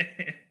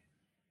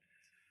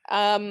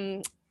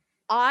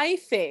 I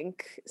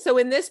think so.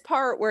 In this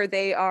part where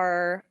they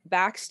are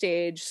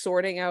backstage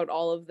sorting out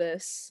all of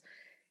this,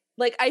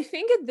 I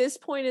think at this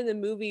point in the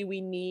movie,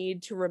 we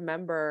need to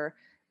remember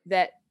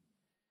that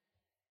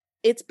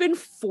it's been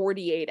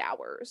 48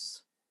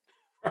 hours.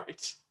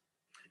 Right.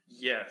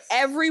 Yes.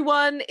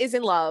 Everyone is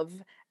in love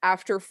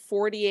after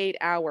 48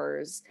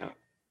 hours. Yeah.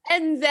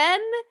 And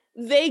then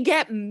they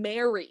get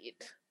married.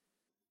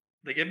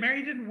 They get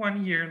married in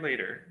 1 year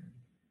later.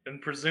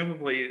 And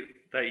presumably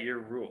that year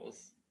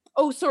rules.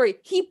 Oh, sorry.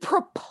 He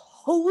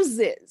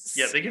proposes.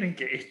 Yeah, they get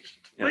engaged.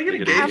 Yeah, they get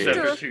engaged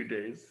after 2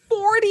 days.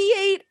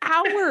 48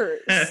 hours.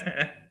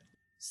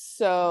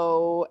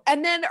 So,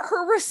 and then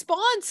her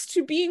response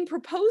to being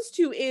proposed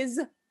to is,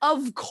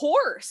 of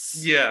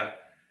course. Yeah.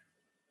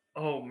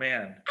 Oh,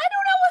 man. I don't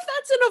know if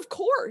that's an of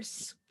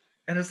course.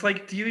 And it's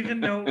like, do you even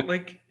know,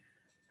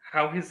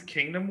 how his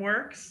kingdom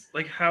works?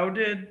 How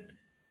is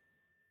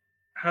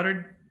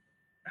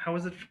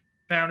it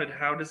founded?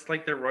 How does,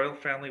 their royal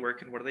family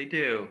work and what do they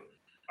do?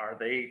 Are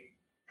they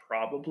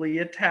probably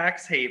a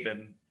tax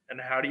haven?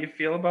 And how do you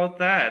feel about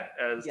that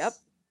as,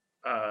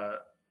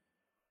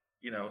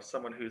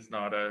 someone who's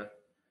not a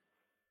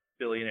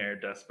billionaire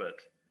despot?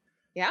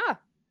 Yeah.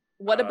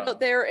 What about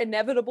their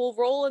inevitable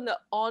role in the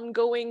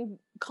ongoing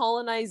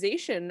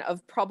colonization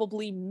of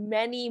probably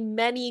many,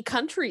 many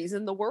countries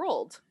in the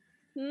world?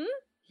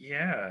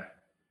 Yeah.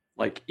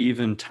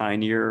 Even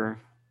tinier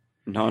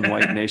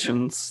non-white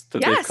nations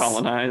that Yes. they've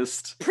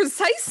colonized.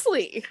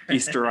 Precisely.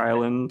 Easter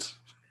Island.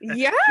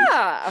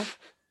 Yeah.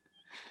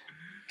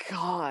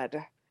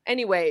 God.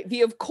 Anyway,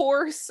 the of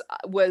course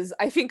was,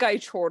 I think I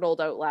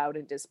chortled out loud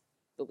in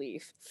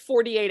disbelief.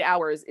 48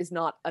 hours is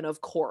not an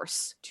of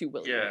course to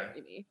William and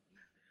Amy.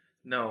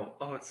 No.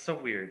 Oh, it's so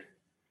weird.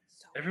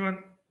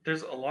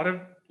 There's a lot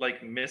of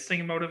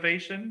missing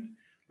motivation.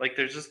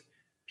 There's just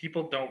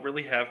people don't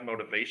really have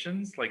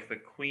motivations. The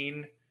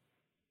queen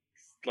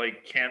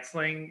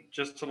canceling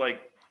just to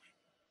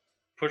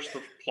push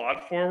the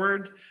plot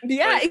forward.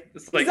 Yeah,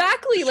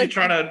 exactly. Is she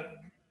trying to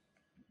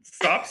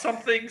stop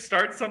something,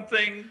 start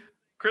something?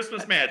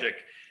 Christmas magic.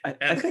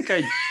 I think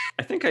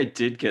I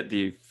did get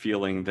the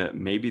feeling that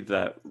maybe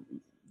that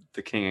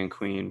the king and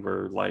queen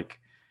were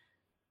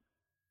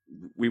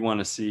we want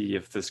to see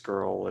if this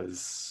girl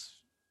is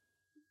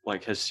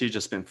has she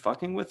just been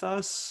fucking with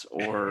us,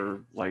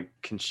 or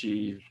can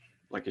she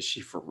is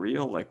she for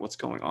real? What's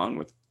going on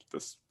with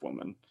this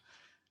woman?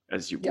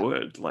 As you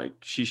would,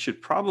 she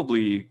should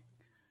probably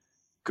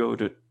go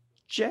to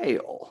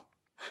jail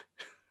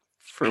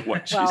for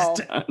what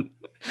she's done.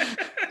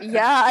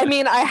 Yeah, I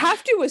mean, I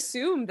have to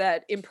assume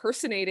that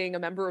impersonating a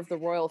member of the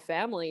royal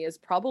family is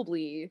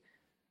probably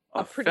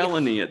a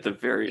felony at the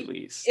very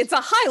least. It's a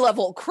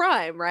high-level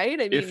crime, right?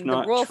 I mean, if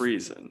not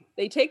treason.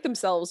 They take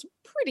themselves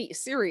pretty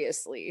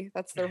seriously.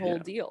 That's their whole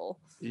deal.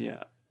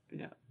 Yeah.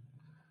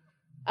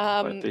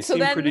 But they seem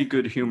pretty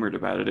good-humored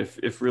about it.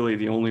 If really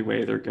the only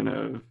way they're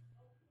gonna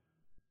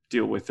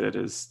deal with it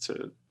is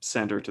to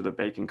send her to the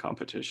baking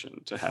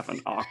competition to have an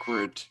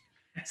awkward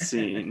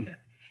scene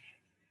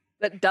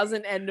that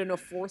doesn't end in a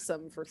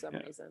foursome for some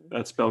reason.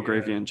 That's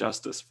Belgravian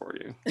justice for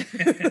you.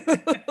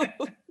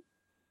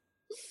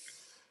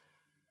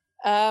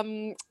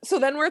 So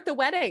then we're at the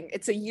wedding.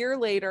 It's a year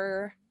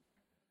later.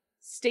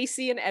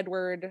 Stacy and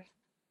Edward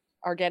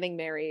are getting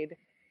married.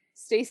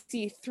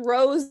 Stacy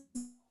throws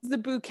the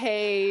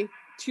bouquet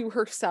to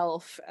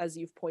herself, as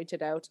you've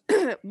pointed out.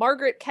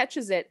 Margaret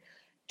catches it,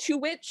 to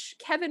which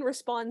Kevin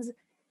responds,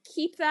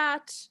 "Keep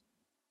that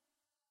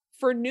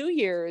for New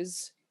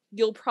Year's.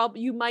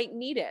 You might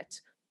need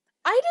it."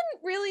 I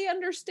didn't really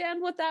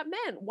understand what that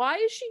meant. Why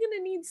is she going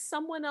to need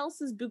someone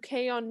else's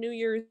bouquet on New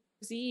Year's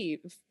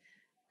Eve?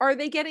 Are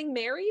they getting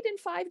married in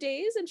 5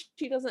 days and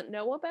she doesn't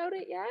know about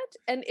it yet?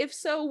 And if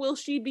so, will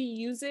she be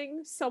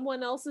using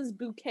someone else's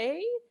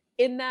bouquet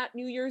in that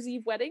New Year's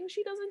Eve wedding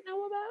she doesn't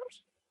know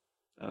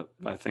about?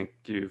 I think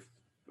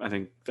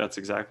that's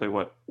exactly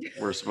what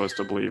we're supposed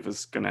to believe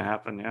is going to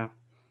happen. Yeah.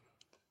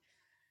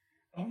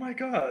 Oh my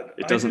God.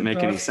 It doesn't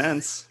make any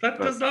sense. That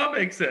does not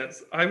make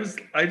sense. I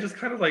just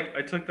kind of like,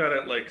 I took that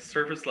at like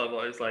surface level.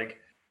 I was like,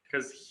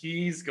 because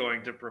he's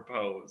going to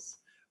propose.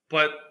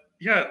 But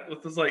yeah,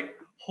 with this like,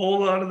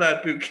 hold on to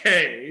that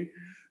bouquet.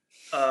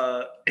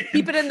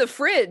 Keep it in the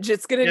fridge.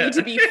 It's going to need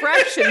to be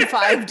fresh in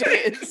 5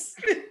 days.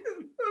 In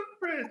the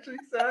fridge,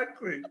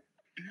 exactly.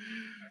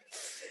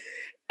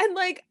 And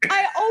like,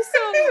 I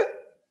also,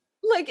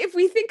 like, if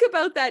we think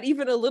about that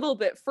even a little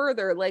bit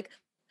further, like,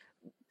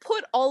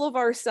 put all of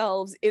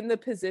ourselves in the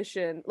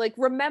position, like,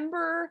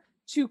 remember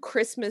to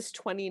Christmas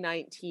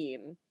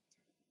 2019,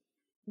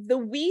 the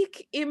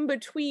week in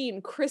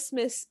between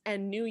Christmas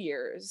and New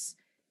Year's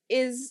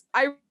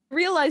I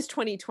realize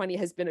 2020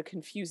 has been a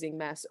confusing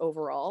mess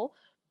overall,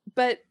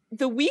 but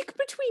the week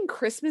between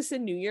Christmas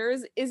and New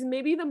Year's is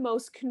maybe the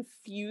most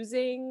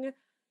confusing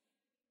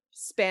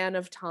span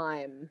of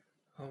time.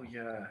 Oh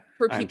yeah.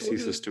 For Time people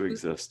ceases to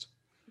exist.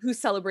 who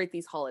celebrate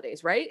these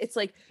holidays, right? It's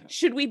like,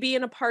 should we be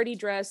in a party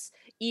dress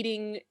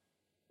eating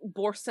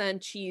boursin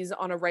cheese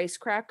on a rice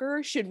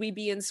cracker? Should we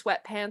be in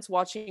sweatpants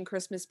watching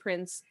Christmas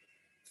Prince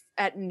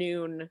at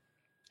noon?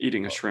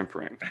 Eating a shrimp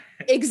ring.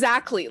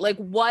 Exactly. Like,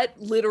 what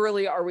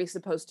literally are we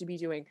supposed to be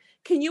doing?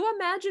 Can you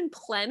imagine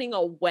planning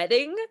a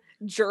wedding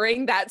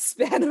during that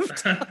span of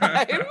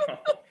time?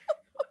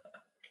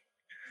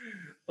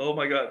 Oh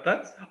my God.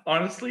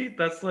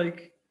 That's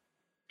like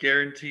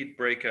guaranteed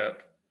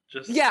breakup.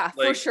 Just Yeah,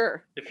 like, for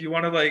sure. If you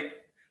want to like,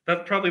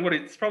 that's probably what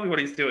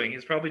he's doing.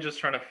 He's probably just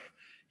trying to,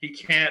 he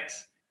can't,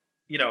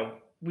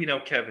 we know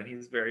Kevin,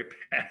 he's very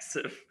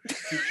passive.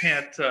 He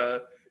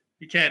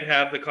can't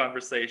have the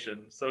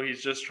conversation. So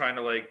he's just trying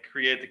to like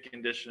create the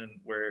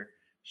condition where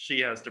she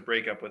has to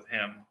break up with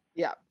him.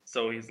 Yeah.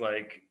 So he's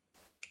like,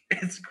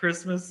 it's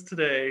Christmas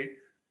today.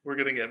 We're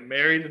going to get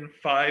married in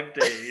 5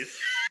 days.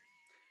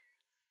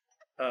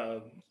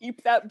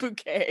 Keep that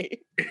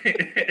bouquet.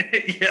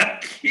 Yeah,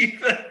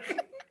 keep that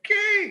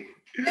bouquet.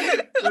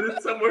 Put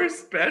it somewhere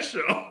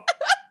special.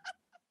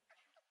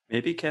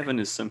 Maybe Kevin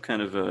is some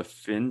kind of a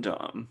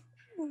fin-dom.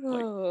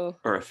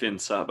 Or a fin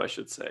sub, I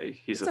should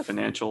say. He's a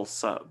financial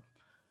sub.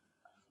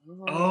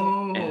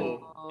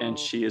 Oh. And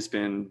she has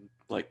been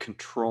like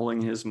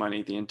controlling his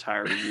money the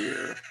entire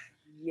year.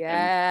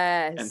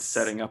 Yes. And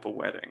setting up a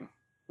wedding,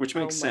 which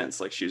makes sense.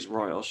 Like, she's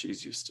royal.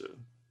 She's used to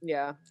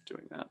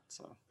doing that.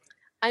 So,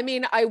 I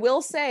mean, I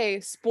will say,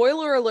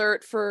 spoiler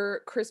alert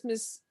for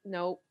Princess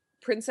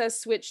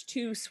Switch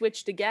 2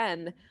 Switched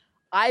Again.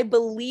 I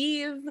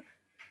believe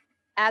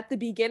at the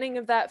beginning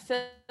of that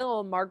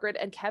film, Margaret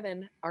and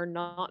Kevin are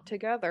not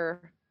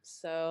together.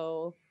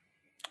 So.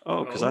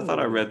 Oh, because I thought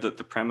I read that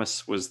the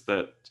premise was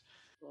that.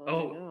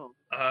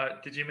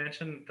 Did you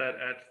mention that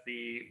at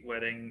the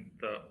wedding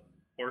the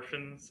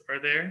orphans are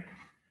there?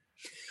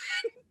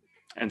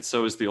 And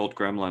so is the old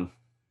gremlin.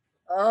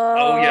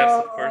 Oh yes,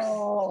 of course.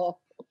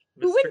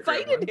 Who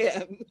invited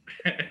him?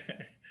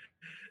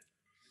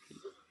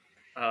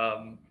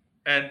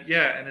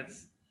 And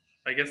it's,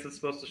 I guess it's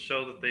supposed to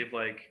show that they've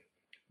like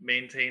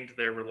maintained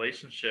their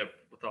relationship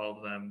with all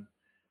of them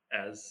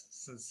as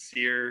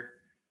sincere,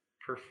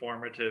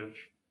 performative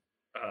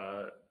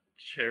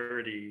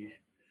charity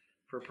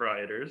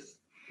proprietors.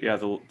 Yeah,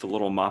 the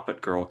little Moppet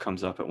girl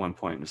comes up at one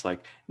point and is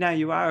like, "Now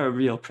you are a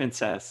real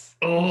princess."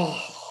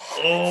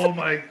 Oh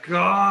my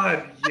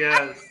God,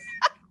 yes.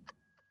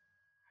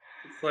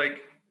 It's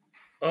like,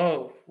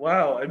 oh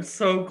wow, I'm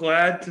so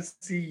glad to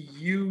see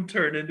you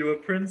turn into a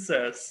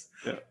princess.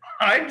 Yeah.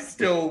 I'm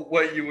still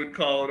what you would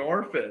call an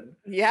orphan.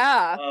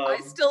 Yeah, I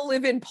still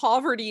live in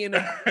poverty in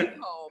a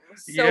home.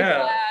 So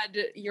glad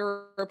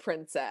you're a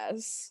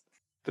princess.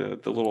 The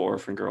little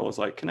orphan girl is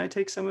like, "Can I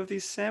take some of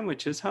these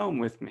sandwiches home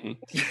with me?"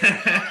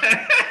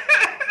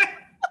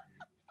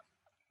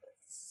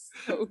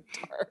 So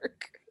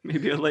dark.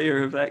 Maybe a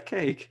layer of that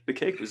cake. The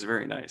cake was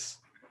very nice.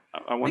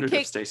 I wondered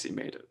if Stacy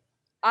made it.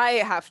 I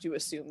have to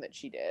assume that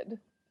she did.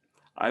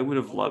 I would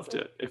have loved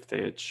it if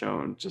they had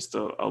shown just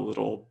a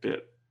little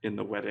bit in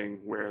the wedding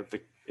where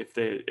if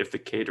the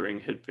catering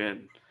had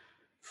been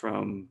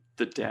from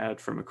the dad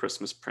from A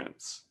Christmas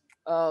Prince.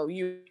 Oh,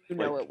 you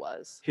know, like, it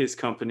was his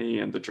company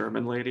and the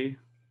German lady.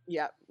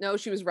 Yeah, no,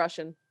 she was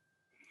Russian.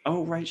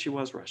 Oh, right, she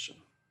was Russian.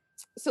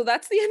 So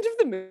that's the end of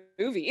the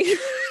movie.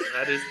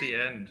 That is the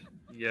end.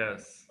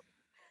 Yes.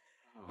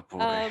 Oh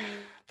boy,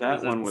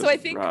 that one was so I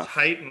think rough.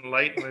 Tight and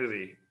light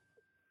movie.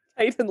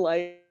 Tight and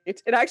light.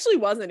 It actually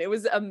wasn't. It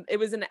was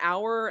an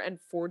hour and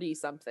 40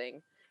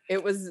 something.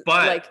 It was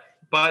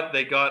But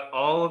they got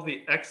all of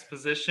the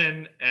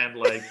exposition and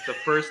like the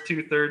first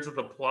 2/3 of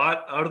the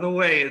plot out of the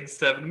way in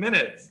 7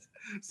 minutes.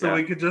 So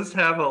we could just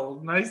have a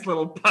nice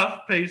little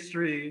puff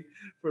pastry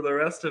for the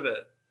rest of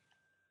it.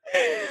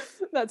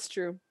 That's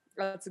true.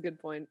 That's a good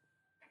point.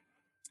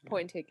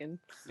 Point taken.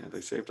 Yeah,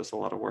 they saved us a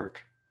lot of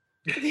work.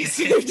 They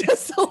saved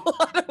us a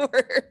lot of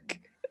work.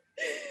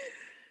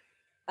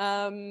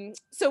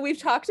 So we've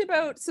talked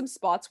about some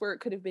spots where it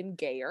could have been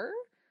gayer.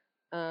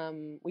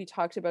 We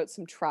talked about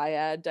some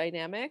triad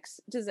dynamics.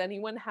 Does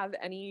anyone have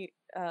any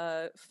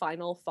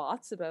final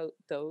thoughts about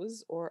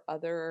those or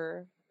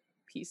other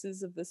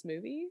pieces of this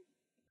movie?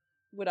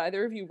 Would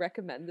either of you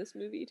recommend this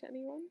movie to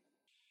anyone?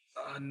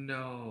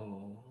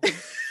 No.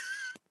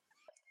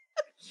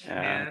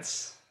 Yeah,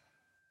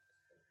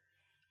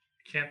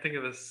 Can't think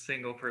of a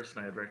single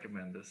person I'd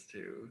recommend this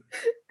to.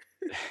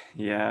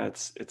 Yeah,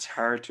 it's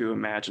hard to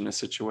imagine a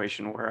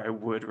situation where I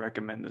would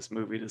recommend this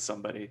movie to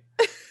somebody.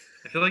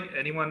 I feel like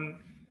anyone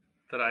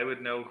that I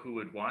would know who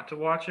would want to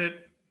watch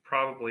it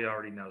probably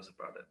already knows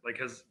about it. Like,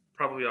 has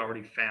probably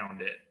already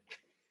found it.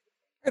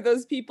 Are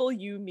those people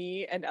you,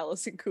 me, and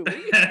Allison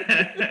Cooley?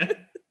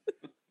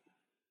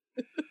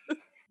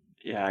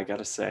 Yeah, I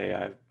gotta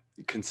say,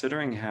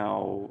 considering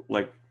how,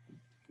 like,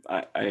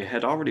 I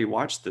had already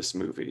watched this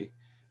movie,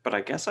 but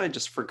I guess I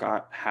just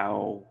forgot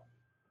how,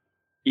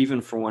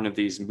 even for one of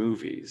these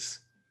movies,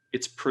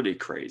 it's pretty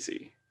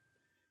crazy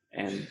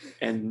and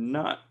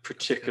not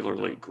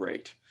particularly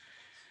great.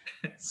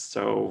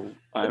 So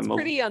it's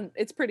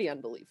pretty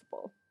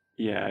unbelievable.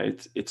 Yeah,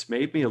 it's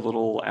made me a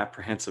little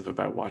apprehensive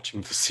about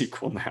watching the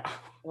sequel now.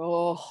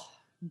 Oh,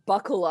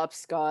 buckle up,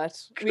 Scott.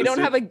 We don't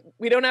have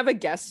a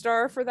guest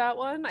star for that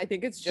one. I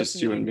think it's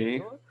just you and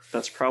me.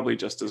 That's probably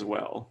just as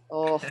well.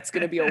 Oh, it's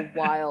gonna be a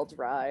wild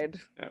ride.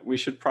 Yeah, we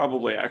should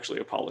probably actually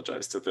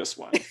apologize to this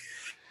one.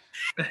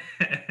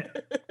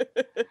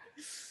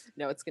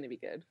 No, it's gonna be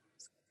good.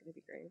 It's gonna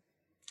be great.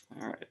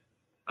 All right.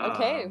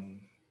 Okay.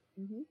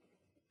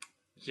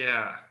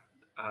 Yeah.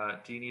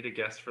 Do you need a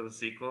guest for the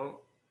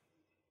sequel?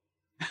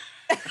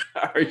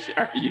 Are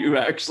you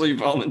actually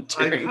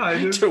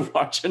volunteering to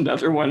watch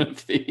another one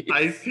of these?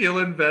 I feel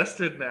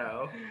invested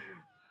now.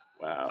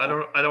 Wow. I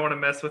don't want to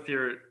mess with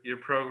your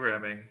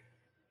programming.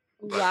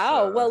 But,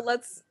 wow. Well,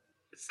 let's.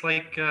 It's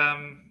like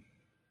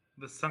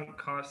the sunk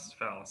cost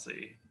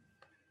fallacy.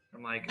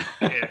 I'm like,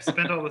 okay, I've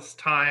spent all this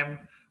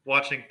time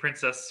watching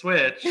Princess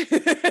Switch.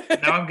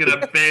 Now I'm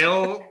gonna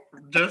bail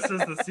just as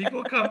the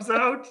sequel comes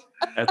out.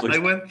 I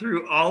went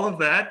through all of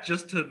that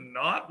just to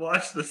not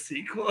watch the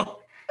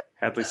sequel.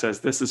 Hadley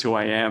says, "This is who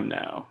I am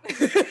now."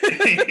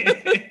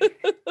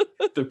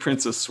 The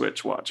Princess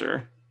Switch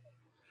watcher.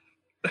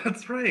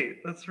 That's right.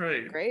 That's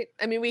right. Great.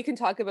 I mean, we can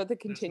talk about the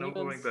continuance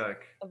no going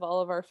back. of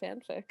all of our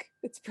fanfic.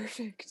 It's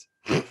perfect.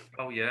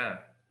 Oh yeah.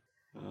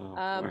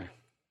 Oh, boy.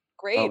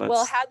 Great.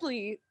 Well,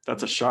 Hadley.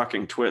 That's a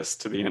shocking twist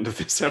to the end of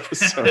this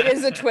episode. It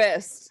is a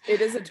twist. It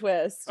is a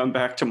twist. I'm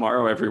back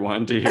tomorrow,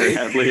 everyone, to hear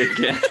Hadley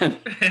again.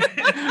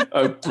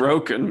 A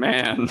broken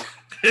man.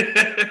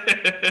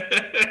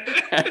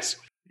 Yes.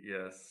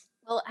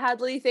 Well,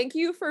 Hadley, thank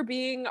you for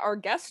being our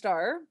guest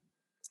star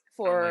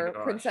for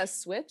Princess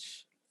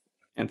Switch.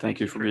 And thank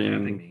you for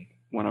being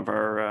one of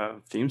our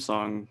theme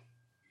song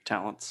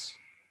talents.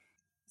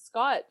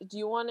 Scott, do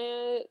you want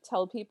to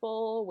tell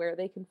people where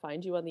they can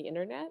find you on the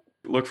internet?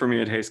 Look for me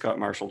at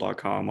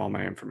heyscottmarshall.com. All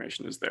my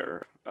information is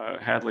there.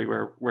 Hadley,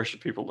 where should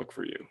people look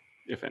for you,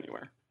 if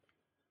anywhere?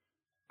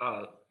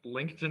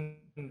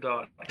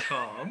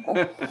 LinkedIn.com,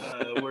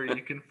 where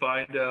you can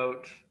find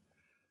out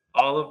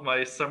all of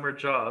my summer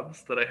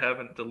jobs that I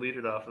haven't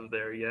deleted off of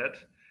there yet,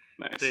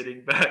 nice.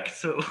 Dating back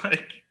to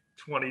like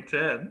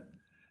 2010.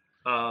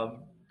 I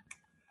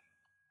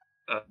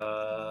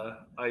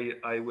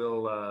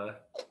will.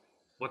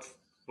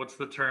 What's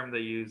the term they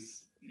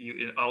use?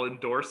 I'll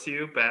endorse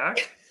you back.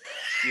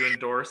 You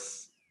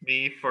endorse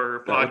me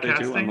for podcasting. What they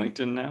do on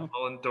LinkedIn now?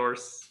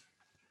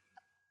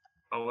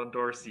 I'll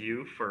endorse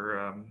you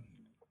for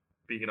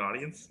being an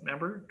audience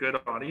member. Good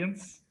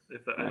audience.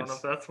 Nice. I don't know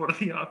if that's one of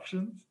the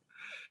options.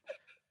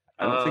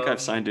 I don't think I've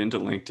signed into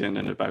LinkedIn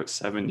in about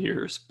 7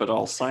 years, but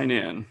I'll sign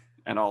in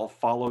and I'll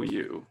follow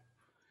you.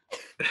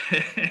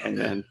 And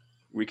then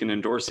we can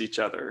endorse each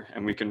other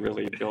and we can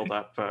really build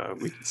up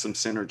some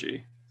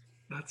synergy.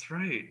 That's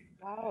right.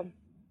 Wow.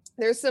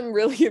 There's some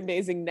really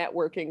amazing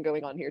networking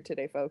going on here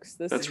today, folks.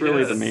 That's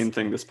really the main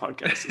thing this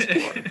podcast is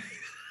for.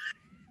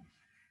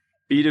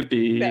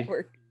 B2B.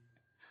 Network.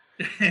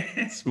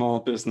 Small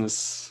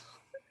business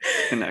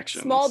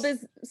connections.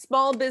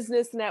 Small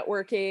business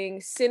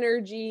networking,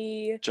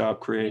 synergy.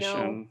 Job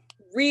creation.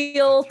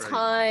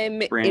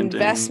 Real-time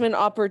investment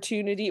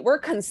opportunity. We're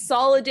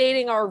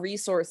consolidating our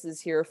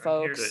resources here,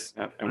 folks.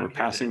 And we're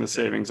passing the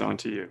savings on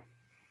to you.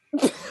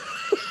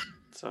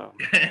 So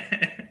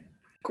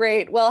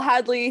great. Well,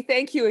 Hadley,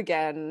 thank you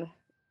again.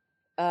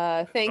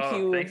 Thank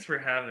you. Thanks for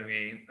having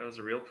me. That was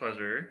a real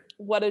pleasure.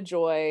 What a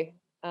joy.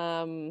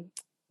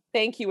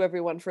 Thank you,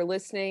 everyone, for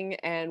listening,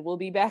 and we'll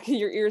be back in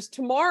your ears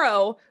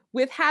tomorrow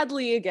with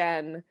Hadley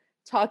again,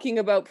 talking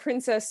about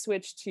Princess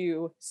Switch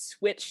 2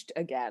 Switched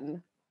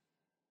Again.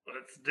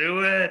 Let's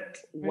do it.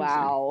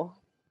 Wow.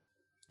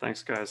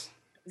 Thanks, guys.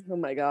 Oh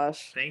my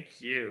gosh. Thank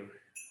you.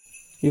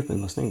 You've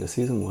been listening to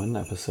Season 1,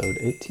 Episode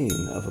 18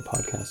 of A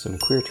Podcast in a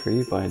Queer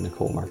Tree by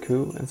Nicole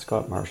Marcoux and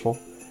Scott Marshall,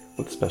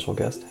 with special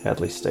guest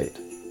Hadley Staite.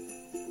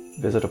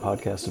 Visit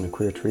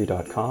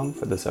apodcastinaqueertree.com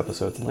for this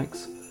episode's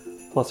links,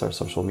 plus our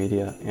social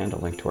media and a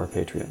link to our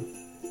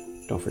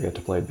Patreon. Don't forget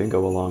to play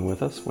bingo along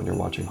with us when you're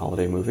watching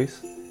holiday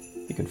movies.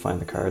 You can find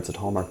the cards at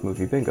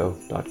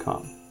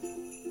hallmarkmoviebingo.com.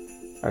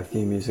 Our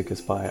theme music is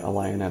by A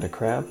Lion and a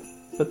Crab,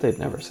 but they'd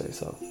never say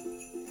so.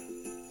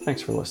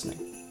 Thanks for listening.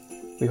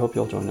 We hope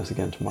you'll join us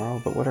again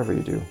tomorrow, but whatever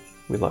you do,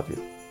 we love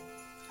you.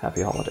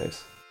 Happy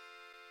holidays.